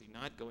physical therapy,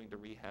 not going to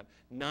rehab,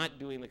 not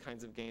doing the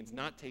kinds of gains,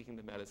 not taking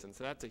the medicine.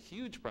 So that's a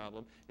huge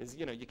problem, is,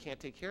 you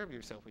can't take care of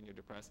yourself when you're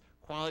depressed.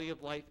 Quality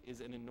of life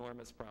is an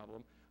enormous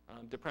problem.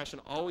 Depression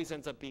always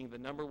ends up being the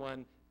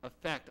 #1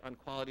 effect on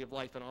quality of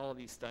life in all of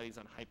these studies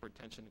on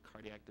hypertension and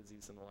cardiac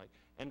disease and the like,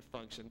 and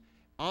function.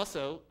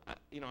 Also,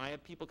 I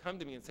have people come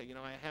to me and say,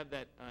 I have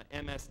that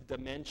MS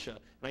dementia,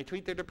 and I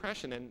treat their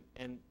depression,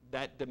 and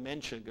that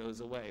dementia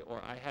goes away.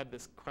 Or I have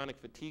this chronic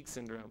fatigue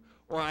syndrome,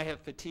 or I have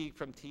fatigue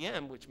from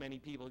TM, which many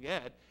people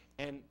get,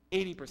 and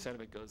 80%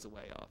 of it goes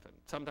away often.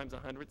 Sometimes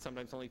 100,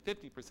 sometimes only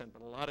 50%,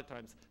 but a lot of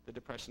times the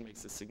depression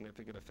makes a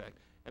significant effect.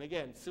 And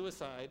again,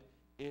 suicide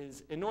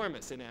is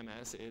enormous in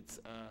MS.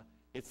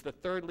 It's the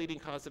 3rd leading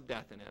cause of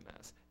death in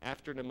MS,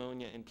 after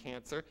pneumonia and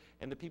cancer.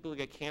 And the people who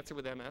get cancer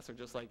with MS are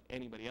just like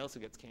anybody else who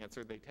gets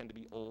cancer. They tend to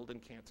be old,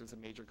 and cancer is a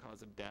major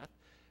cause of death.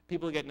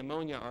 People who get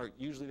pneumonia are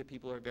usually the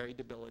people who are very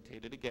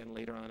debilitated, again,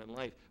 later on in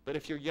life. But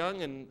if you're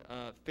young and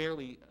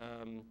fairly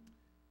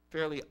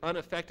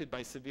unaffected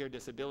by severe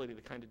disability,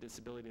 the kind of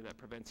disability that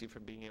prevents you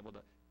from being able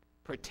to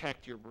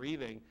protect your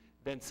breathing,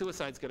 then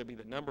suicide's going to be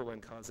the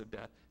 #1 cause of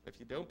death. If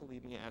you don't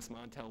believe me, ask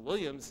Montel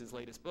Williams, his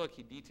latest book.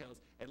 He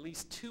details at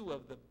least 2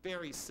 of the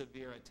very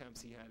severe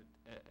attempts he had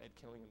at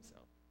killing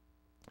himself.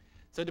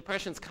 So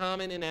depression's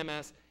common in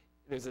MS.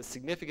 There's a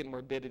significant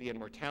morbidity and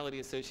mortality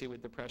associated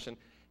with depression,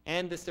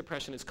 and this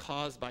depression is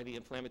caused by the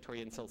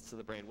inflammatory insults to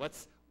the brain.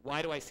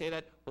 Why do I say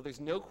that? Well, there's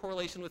no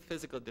correlation with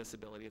physical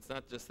disability. It's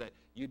not just that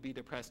you'd be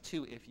depressed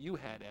too if you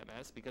had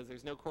MS, because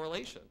there's no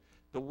correlation.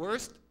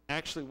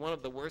 Actually one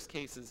of the worst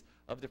cases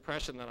of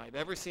depression that I've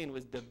ever seen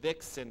was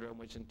DeVick's syndrome,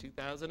 which in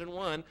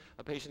 2001,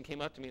 a patient came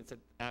up to me and said,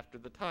 after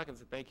the talk, and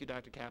said, thank you,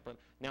 Dr. Kaplin.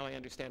 Now I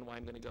understand why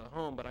I'm going to go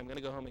home, but I'm going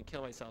to go home and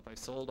kill myself. I've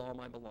sold all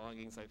my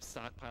belongings. I've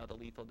stockpiled a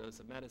lethal dose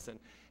of medicine.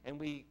 And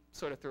we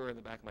sort of threw her in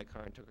the back of my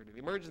car and took her to the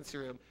emergency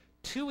room.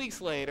 2 weeks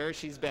later,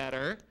 she's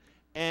better.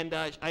 And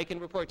I can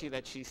report to you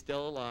that she's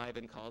still alive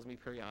and calls me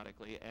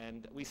periodically,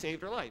 and we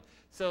saved her life.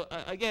 So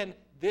again,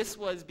 this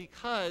was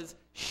because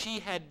she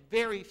had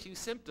very few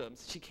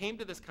symptoms. She came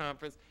to this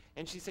conference,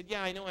 and she said,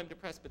 yeah, I know I'm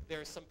depressed, but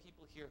there are some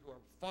people here who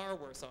are far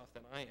worse off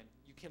than I am.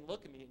 You can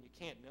look at me, and you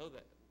can't know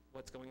that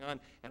what's going on.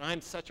 And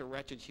I'm such a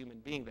wretched human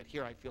being that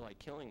here I feel like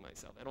killing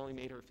myself. It only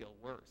made her feel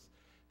worse.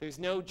 There's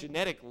no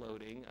genetic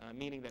loading,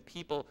 meaning that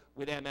people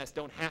with MS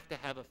don't have to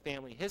have a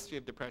family history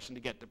of depression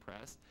to get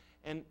depressed.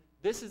 And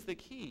this is the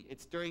key.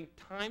 It's during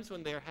times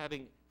when they're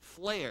having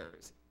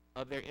flares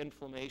of their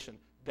inflammation.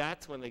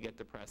 That's when they get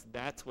depressed.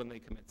 That's when they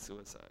commit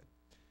suicide.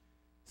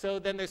 So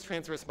then there's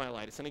transverse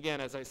myelitis. And again,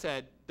 as I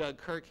said, Doug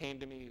Kerr came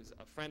to me. He was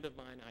a friend of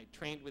mine. I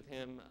trained with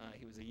him.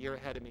 He was a year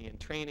ahead of me in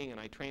training, and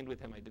I trained with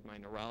him. I did my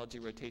neurology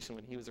rotation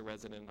when he was a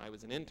resident and I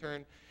was an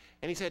intern.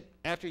 And he said,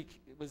 after he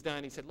was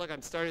done, he said, look,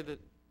 I'm started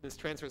this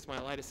transverse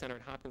myelitis center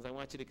at Hopkins. I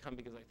want you to come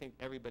because I think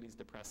everybody's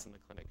depressed in the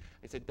clinic.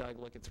 I said, Doug,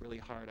 look, it's really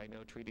hard, I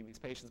know, treating these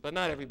patients, but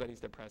not everybody's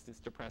depressed. It's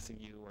depressing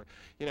you. Or,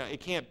 you know, it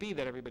can't be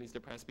that everybody's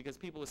depressed because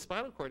people with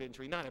spinal cord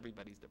injury, not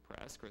everybody's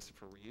depressed.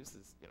 Christopher Reeves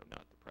is, you know,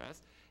 not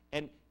depressed.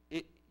 And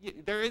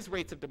there is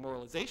rates of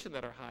demoralization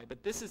that are high,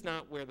 but this is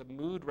not where the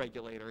mood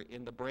regulator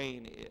in the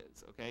brain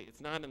is, okay? It's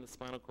not in the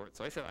spinal cord.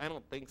 So I said, I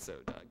don't think so,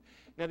 Doug.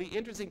 Now, the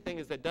interesting thing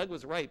is that Doug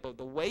was right, but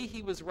the way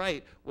he was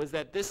right was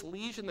that this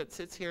lesion that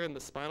sits here in the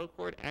spinal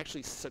cord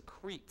actually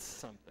secretes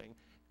something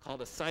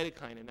called a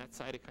cytokine, and that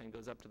cytokine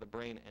goes up to the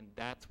brain, and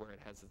that's where it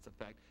has its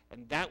effect.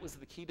 And that was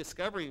the key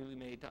discovery we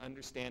made to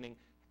understanding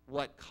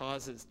what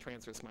causes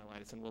transverse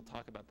myelitis, and we'll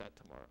talk about that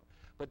tomorrow.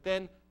 But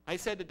then I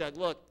said to Doug,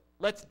 look,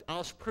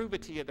 I'll prove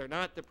it to you. They're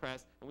not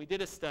depressed. And we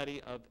did a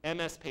study of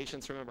MS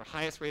patients. Remember,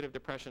 highest rate of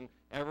depression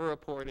ever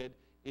reported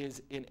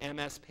is in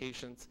MS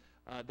patients.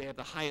 They have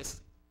the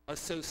highest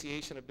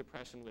association of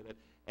depression with it.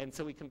 And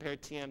so we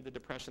compared TM to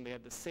depression. They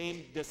had the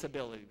same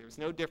disability. There's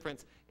no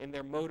difference in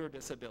their motor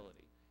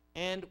disability.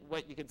 And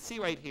what you can see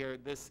right here,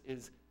 this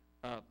is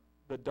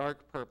the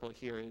dark purple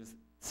here is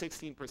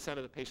 16%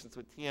 of the patients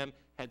with TM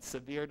had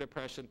severe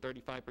depression,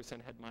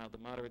 35% had mild to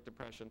moderate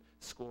depression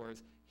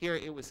scores. Here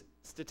it was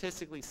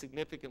statistically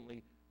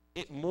significantly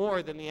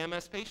more than the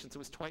MS patients. It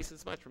was twice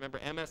as much. Remember,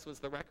 MS was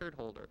the record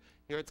holder.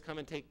 Here it's come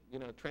and take, you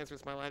know,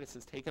 transverse myelitis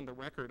has taken the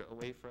record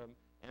away from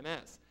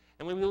MS.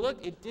 And when we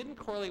look, it didn't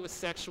correlate with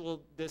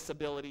sexual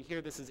disability.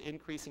 Here this is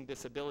increasing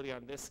disability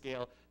on this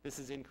scale. This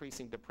is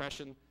increasing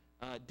depression.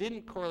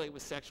 Didn't correlate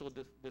with sexual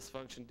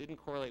dysfunction, didn't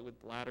correlate with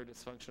bladder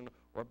dysfunction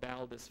or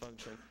bowel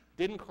dysfunction,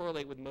 didn't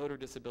correlate with motor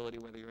disability,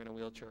 whether you're in a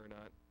wheelchair or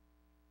not.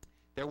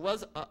 There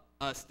was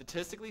a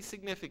statistically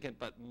significant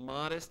but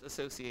modest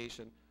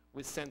association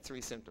with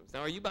sensory symptoms.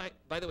 Now, are you,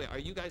 by the way, are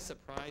you guys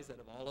surprised that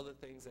of all of the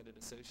things that it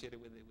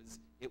associated with,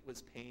 it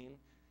was pain?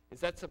 Is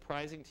that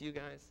surprising to you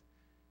guys?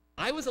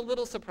 I was a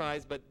little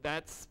surprised, but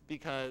that's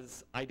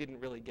because I didn't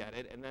really get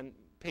it. And then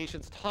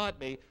patients taught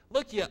me,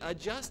 look, you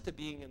adjust to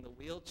being in the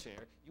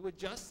wheelchair. You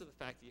adjust to the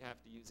fact that you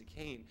have to use a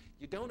cane.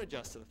 You don't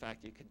adjust to the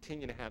fact that you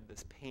continue to have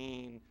this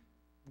pain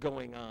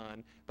going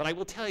on. But I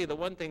will tell you, the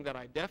one thing that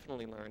I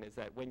definitely learned is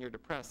that when you're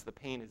depressed, the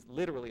pain is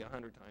literally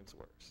 100 times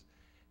worse.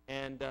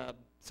 And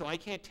so I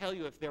can't tell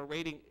you if they're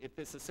rating, if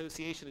this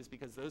association is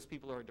because those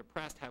people who are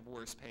depressed have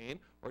worse pain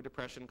or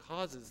depression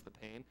causes the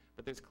pain.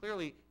 But there's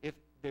clearly, if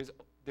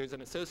there's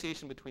an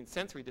association between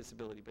sensory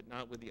disability, but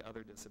not with the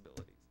other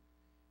disabilities.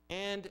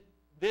 And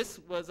this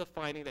was a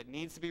finding that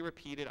needs to be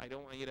repeated. I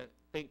don't want you to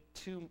think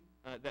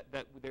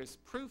that there's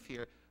proof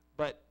here,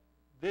 but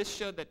this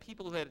showed that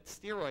people who had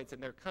steroids,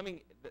 and they're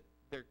coming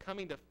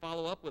to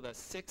follow up with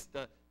us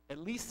at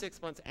least 6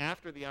 months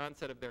after the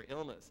onset of their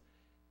illness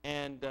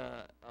and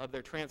of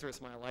their transverse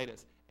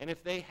myelitis. And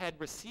if they had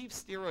received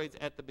steroids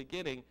at the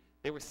beginning,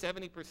 they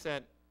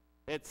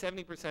had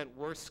 70%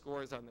 worse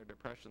scores on their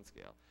depression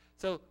scale.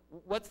 So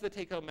what's the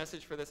take-home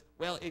message for this?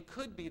 Well, it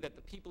could be that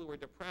the people who were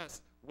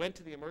depressed went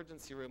to the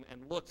emergency room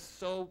and looked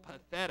so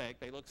pathetic,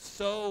 they looked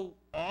so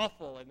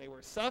awful, and they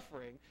were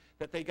suffering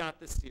that they got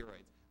the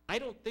steroids. I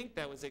don't think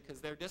that was it, because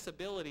their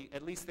disability,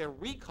 at least their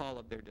recall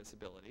of their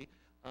disability,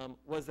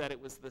 was that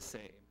it was the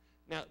same.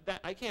 Now,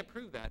 I can't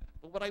prove that,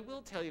 but what I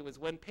will tell you is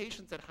when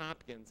patients at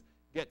Hopkins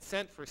get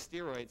sent for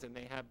steroids and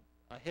they have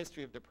a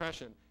history of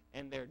depression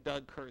and they're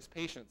Doug Kerr's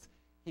patients,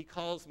 he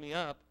calls me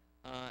up,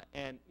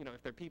 and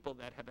if they're people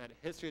that have had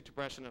a history of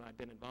depression and I've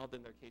been involved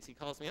in their case, he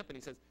calls me up and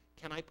he says,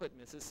 can I put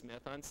Mrs.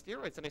 Smith on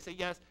steroids? And I say,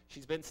 yes,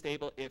 she's been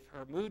stable. If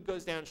her mood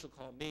goes down, she'll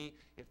call me.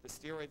 If the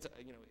steroids,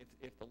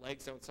 if the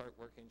legs don't start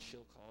working,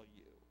 she'll call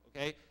you,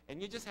 okay?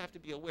 And you just have to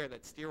be aware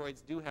that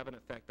steroids do have an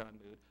effect on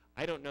mood.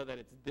 I don't know that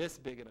it's this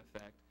big an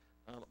effect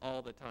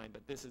all the time,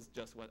 but this is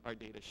just what our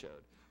data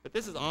showed. But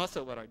this is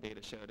also what our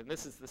data showed, and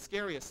this is the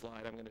scariest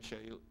slide I'm going to show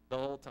you the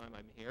whole time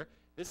I'm here.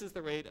 This is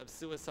the rate of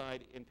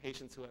suicide in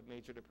patients who have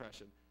major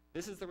depression.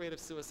 This is the rate of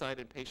suicide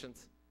in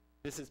patients,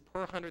 this is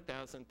per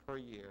 100,000 per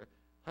year,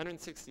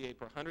 168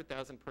 per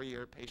 100,000 per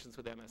year patients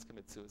with MS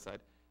commit suicide.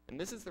 And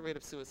this is the rate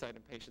of suicide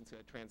in patients who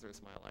had transverse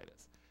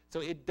myelitis. So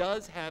it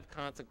does have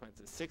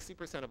consequences.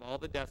 60% of all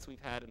the deaths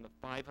we've had in the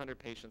 500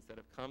 patients that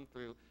have come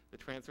through the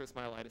Transverse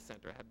Myelitis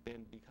Center have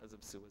been because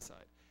of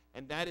suicide.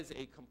 And that is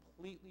a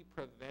completely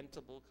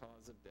preventable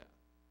cause of death.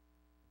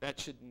 That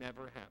should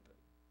never happen.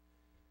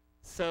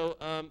 So,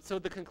 so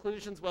the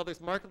conclusions, well,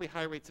 there's markedly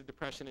high rates of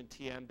depression in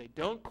TM. They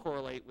don't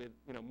correlate with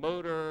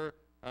motor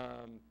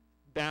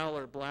bowel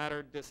or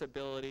bladder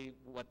disability,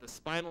 what the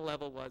spinal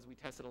level was. We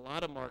tested a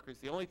lot of markers.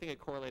 The only thing it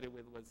correlated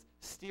with was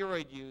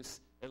steroid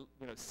use,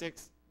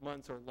 6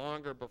 months or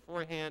longer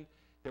beforehand.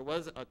 There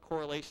was a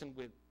correlation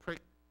with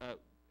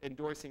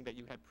endorsing that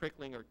you had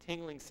prickling or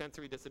tingling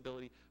sensory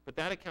disability, but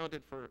that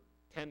accounted for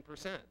 10%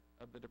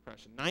 of the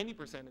depression.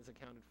 90% is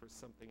accounted for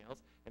something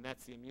else, and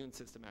that's the immune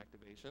system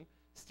activation.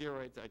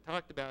 Steroids I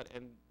talked about,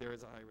 and there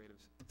is a high rate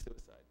of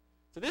suicide.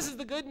 So this is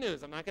the good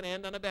news. I'm not going to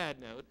end on a bad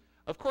note.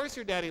 Of course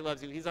your daddy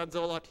loves you. He's on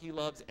Zoloft. He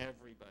loves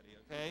everybody,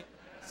 okay?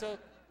 So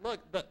look,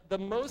 the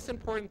most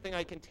important thing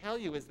I can tell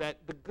you is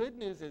that the good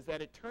news is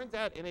that it turns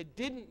out, and it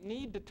didn't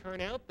need to turn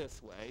out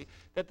this way,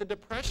 that the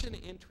depression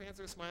in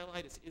transverse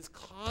myelitis is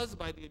caused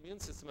by the immune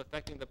system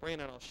affecting the brain,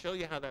 and I'll show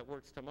you how that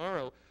works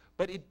tomorrow,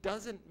 but it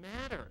doesn't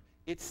matter.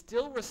 It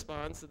still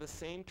responds to the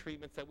same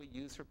treatments that we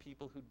use for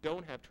people who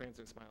don't have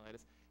transverse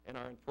myelitis and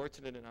are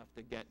unfortunate enough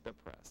to get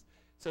depressed.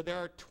 So there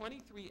are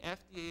 23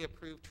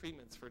 FDA-approved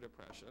treatments for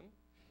depression.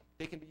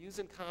 They can be used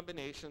in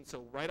combination,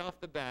 so right off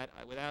the bat,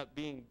 without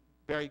being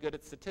very good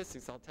at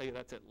statistics, I'll tell you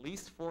that's at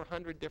least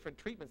 400 different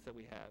treatments that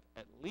we have,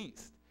 at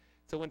least.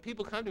 So when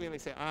people come to me and they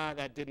say,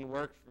 that didn't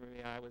work for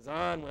me, I was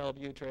on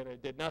Wellbutrin,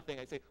 it did nothing,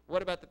 I say,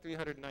 what about the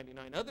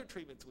 399 other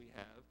treatments we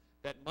have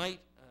that might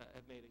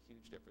have made a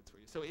huge difference for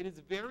you? So it is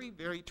very,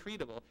 very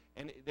treatable,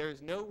 and there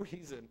is no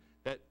reason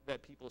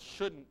that people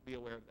shouldn't be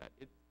aware of that.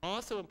 It's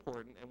also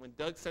important, and when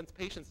Doug sends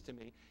patients to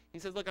me, he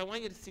says, look, I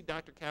want you to see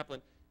Dr.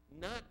 Kaplin,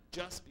 not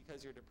just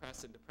because you're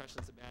depressed and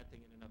depression is a bad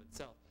thing in and of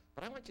itself,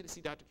 but I want you to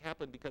see Dr.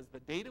 Kaplin because the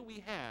data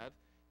we have,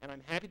 and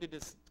I'm happy to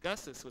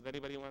discuss this with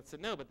anybody who wants to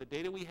know, but the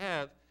data we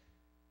have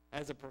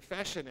as a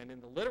profession and in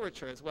the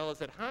literature as well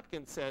as at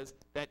Hopkins says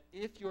that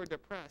if you're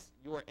depressed,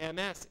 your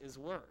MS is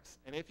worse.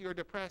 And if you're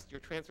depressed, your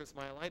transverse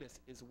myelitis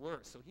is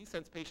worse. So he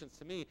sends patients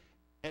to me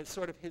as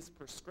sort of his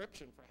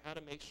prescription for how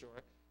to make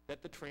sure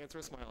that the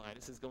transverse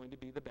myelitis is going to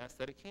be the best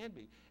that it can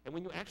be. And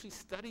when you actually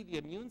study the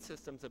immune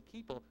systems of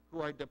people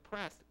who are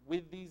depressed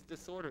with these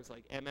disorders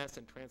like MS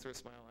and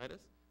transverse myelitis,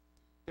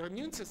 their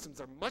immune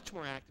systems are much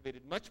more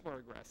activated, much more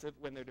aggressive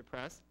when they're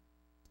depressed.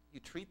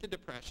 You treat the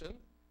depression,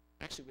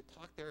 actually with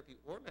talk therapy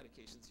or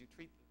medications, you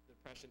treat the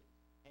depression,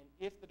 and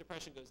if the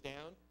depression goes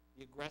down,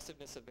 the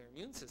aggressiveness of their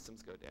immune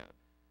systems go down.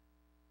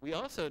 We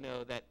also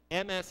know that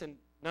MS, and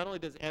not only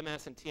does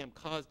MS and TM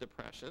cause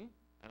depression,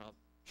 and I'll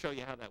show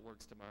you how that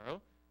works tomorrow,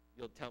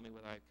 you'll tell me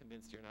whether I'm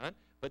convinced you or not,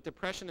 but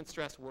depression and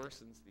stress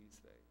worsens these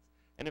things.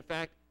 And in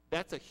fact,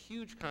 that's a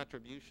huge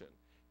contribution.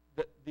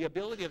 The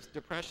ability of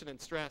depression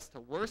and stress to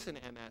worsen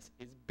MS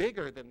is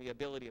bigger than the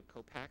ability of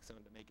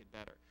Copaxone to make it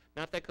better.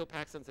 Not that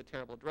Copaxone's a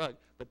terrible drug,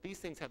 but these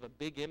things have a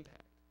big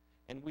impact.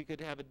 And we could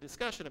have a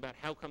discussion about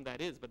how come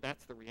that is, but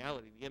that's the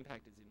reality. The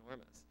impact is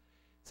enormous.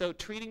 So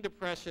treating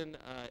depression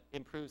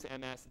improves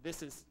MS.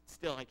 This is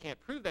still, I can't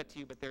prove that to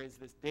you, but there is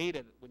this data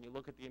that when you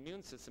look at the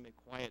immune system, it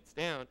quiets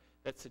down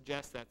that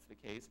suggests that's the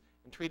case.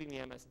 And treating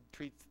the MS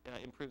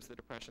improves the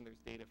depression. There's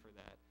data for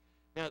that.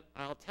 Now,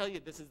 I'll tell you,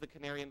 this is the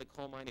canary in the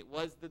coal mine. It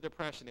was the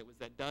depression. It was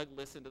that Doug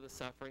listened to the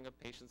suffering of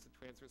patients with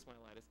transverse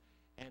myelitis,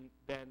 and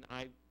then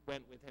I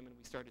went with him and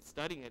we started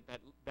studying it.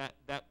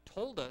 That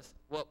told us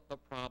what the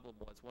problem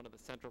was, one of the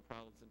central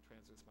problems in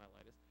transverse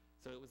myelitis.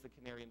 So it was the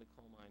canary in the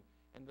coal mine.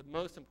 And the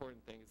most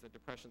important thing is that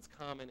depression's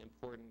common,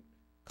 important,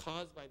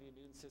 caused by the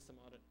immune system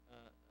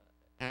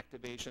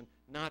activation,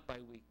 not by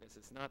weakness.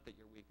 It's not that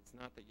you're weak. It's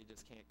not that you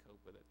just can't cope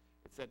with it.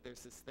 It's that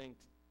there's this thing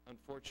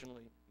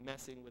unfortunately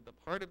messing with the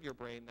part of your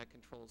brain that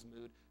controls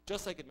mood,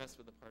 just like it messed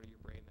with the part of your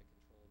brain that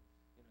controlled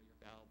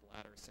your bowel,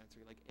 bladder,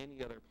 sensory, like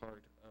any other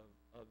part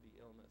of the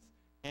illness.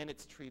 And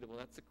it's treatable.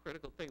 That's the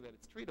critical thing, that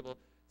it's treatable.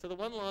 So the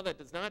one law that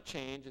does not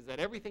change is that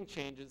everything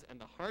changes,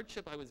 and the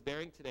hardship I was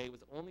bearing today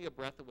was only a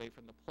breath away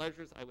from the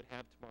pleasures I would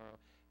have tomorrow.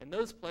 And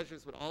those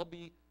pleasures would all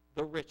be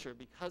the richer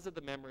because of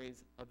the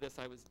memories of this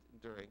I was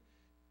enduring.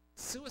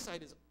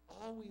 Suicide is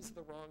always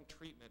the wrong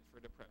treatment for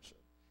depression.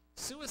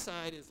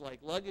 Suicide is like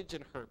luggage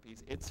and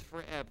herpes. It's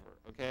forever,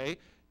 okay?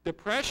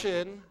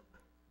 Depression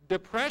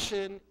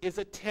is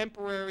a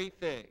temporary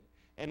thing.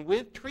 And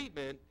with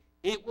treatment,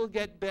 it will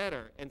get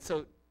better. And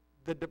so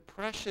the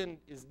depression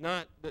is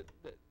not,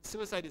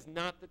 suicide is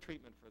not the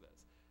treatment for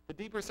this. The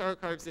deeper sorrow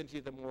carves into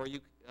you, the more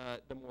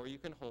you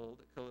can hold,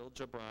 Khalil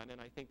Gibran. And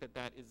I think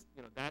that is,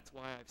 that's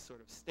why I've sort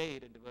of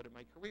stayed and devoted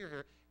my career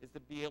here, is to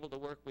be able to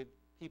work with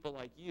people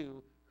like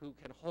you who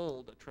can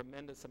hold a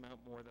tremendous amount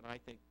more than I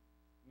think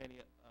many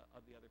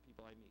of the other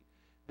people I meet.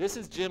 This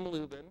is Jim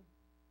Lubin.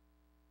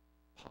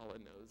 Paula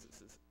knows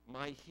this is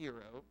my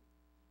hero.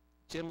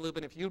 Jim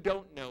Lubin, if you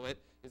don't know it,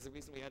 is the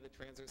reason we had the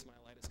Transverse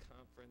Myelitis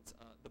Conference,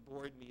 the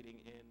board meeting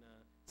in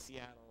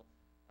Seattle.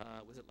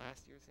 Was it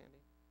last year, Sandy?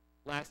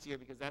 Last year,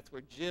 because that's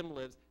where Jim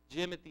lives.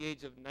 Jim, at the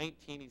age of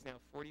 19, he's now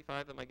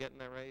 45. Am I getting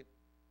that right?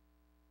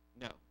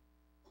 No.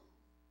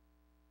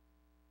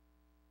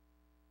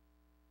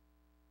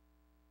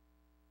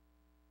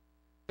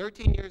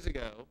 "13 years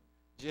ago,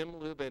 Jim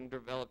Lubin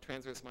developed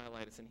transverse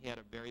myelitis, and he had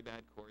a very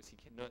bad course. He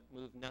can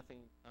move nothing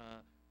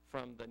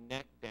from the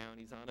neck down.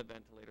 He's on a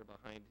ventilator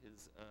behind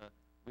his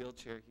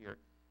wheelchair here.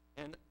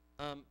 And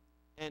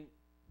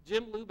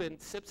Jim Lubin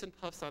sips and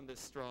puffs on this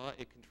straw.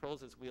 It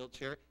controls his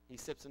wheelchair. He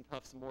sips and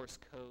puffs Morse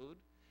code.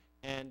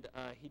 And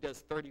he does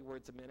 30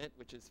 words a minute,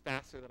 which is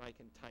faster than I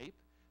can type.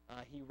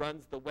 He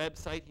runs the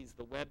website. He's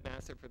the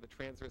webmaster for the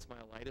Transverse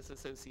Myelitis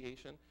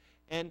Association.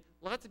 And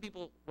lots of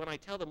people, when I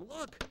tell them,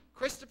 look,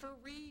 Christopher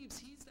Reeves,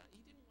 he didn't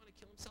want to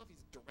kill himself.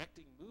 He's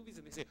directing movies.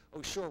 And they say,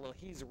 oh, sure, well,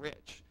 he's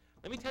rich.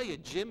 Let me tell you,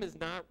 Jim is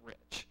not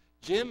rich.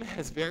 Jim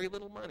has very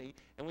little money.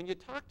 And when you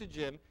talk to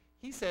Jim,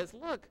 he says,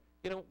 look,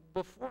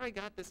 before I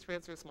got this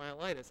transverse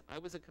myelitis, I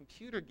was a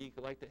computer geek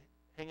who liked to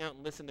hang out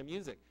and listen to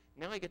music.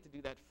 Now I get to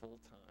do that full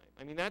time.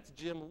 I mean, that's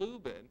Jim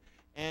Lubin.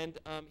 And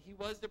he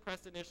was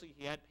depressed initially.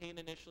 He had pain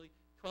initially.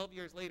 12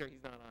 years later,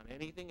 he's not on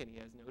anything, and he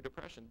has no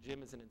depression.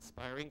 Jim is an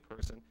inspiring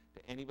person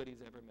to anybody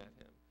who's ever met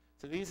him.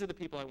 So these are the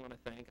people I want to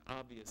thank.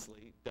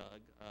 Obviously,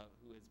 Doug,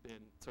 who has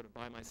been sort of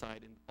by my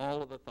side in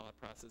all of the thought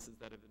processes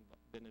that have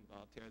been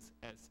involved here,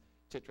 as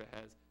Chitra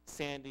has,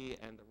 Sandy,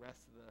 and the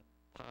rest of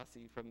the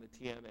posse from the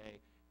TMA,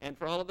 and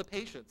for all of the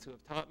patients who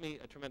have taught me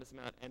a tremendous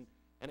amount. And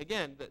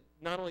again, that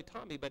not only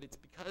taught me, but it's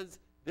because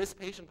this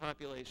patient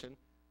population,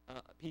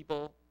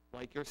 people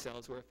like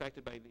yourselves who are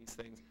affected by these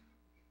things,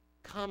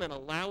 come and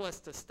allow us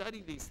to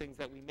study these things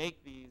that we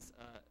make these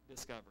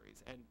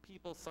discoveries. And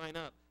people sign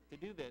up to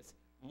do this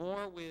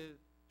more with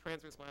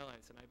transverse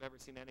myelitis than I've ever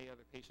seen any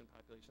other patient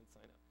population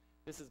sign up.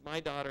 This is my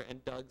daughter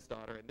and Doug's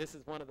daughter, and this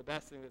is one of the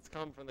best things that's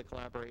come from the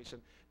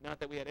collaboration. Not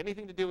that we had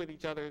anything to do with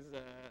each other's,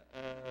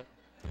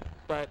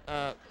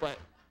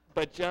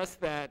 but just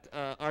that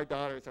our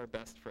daughters are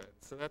best friends.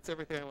 So that's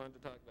everything I wanted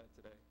to talk about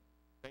today.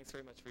 Thanks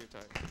very much for your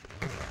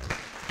time.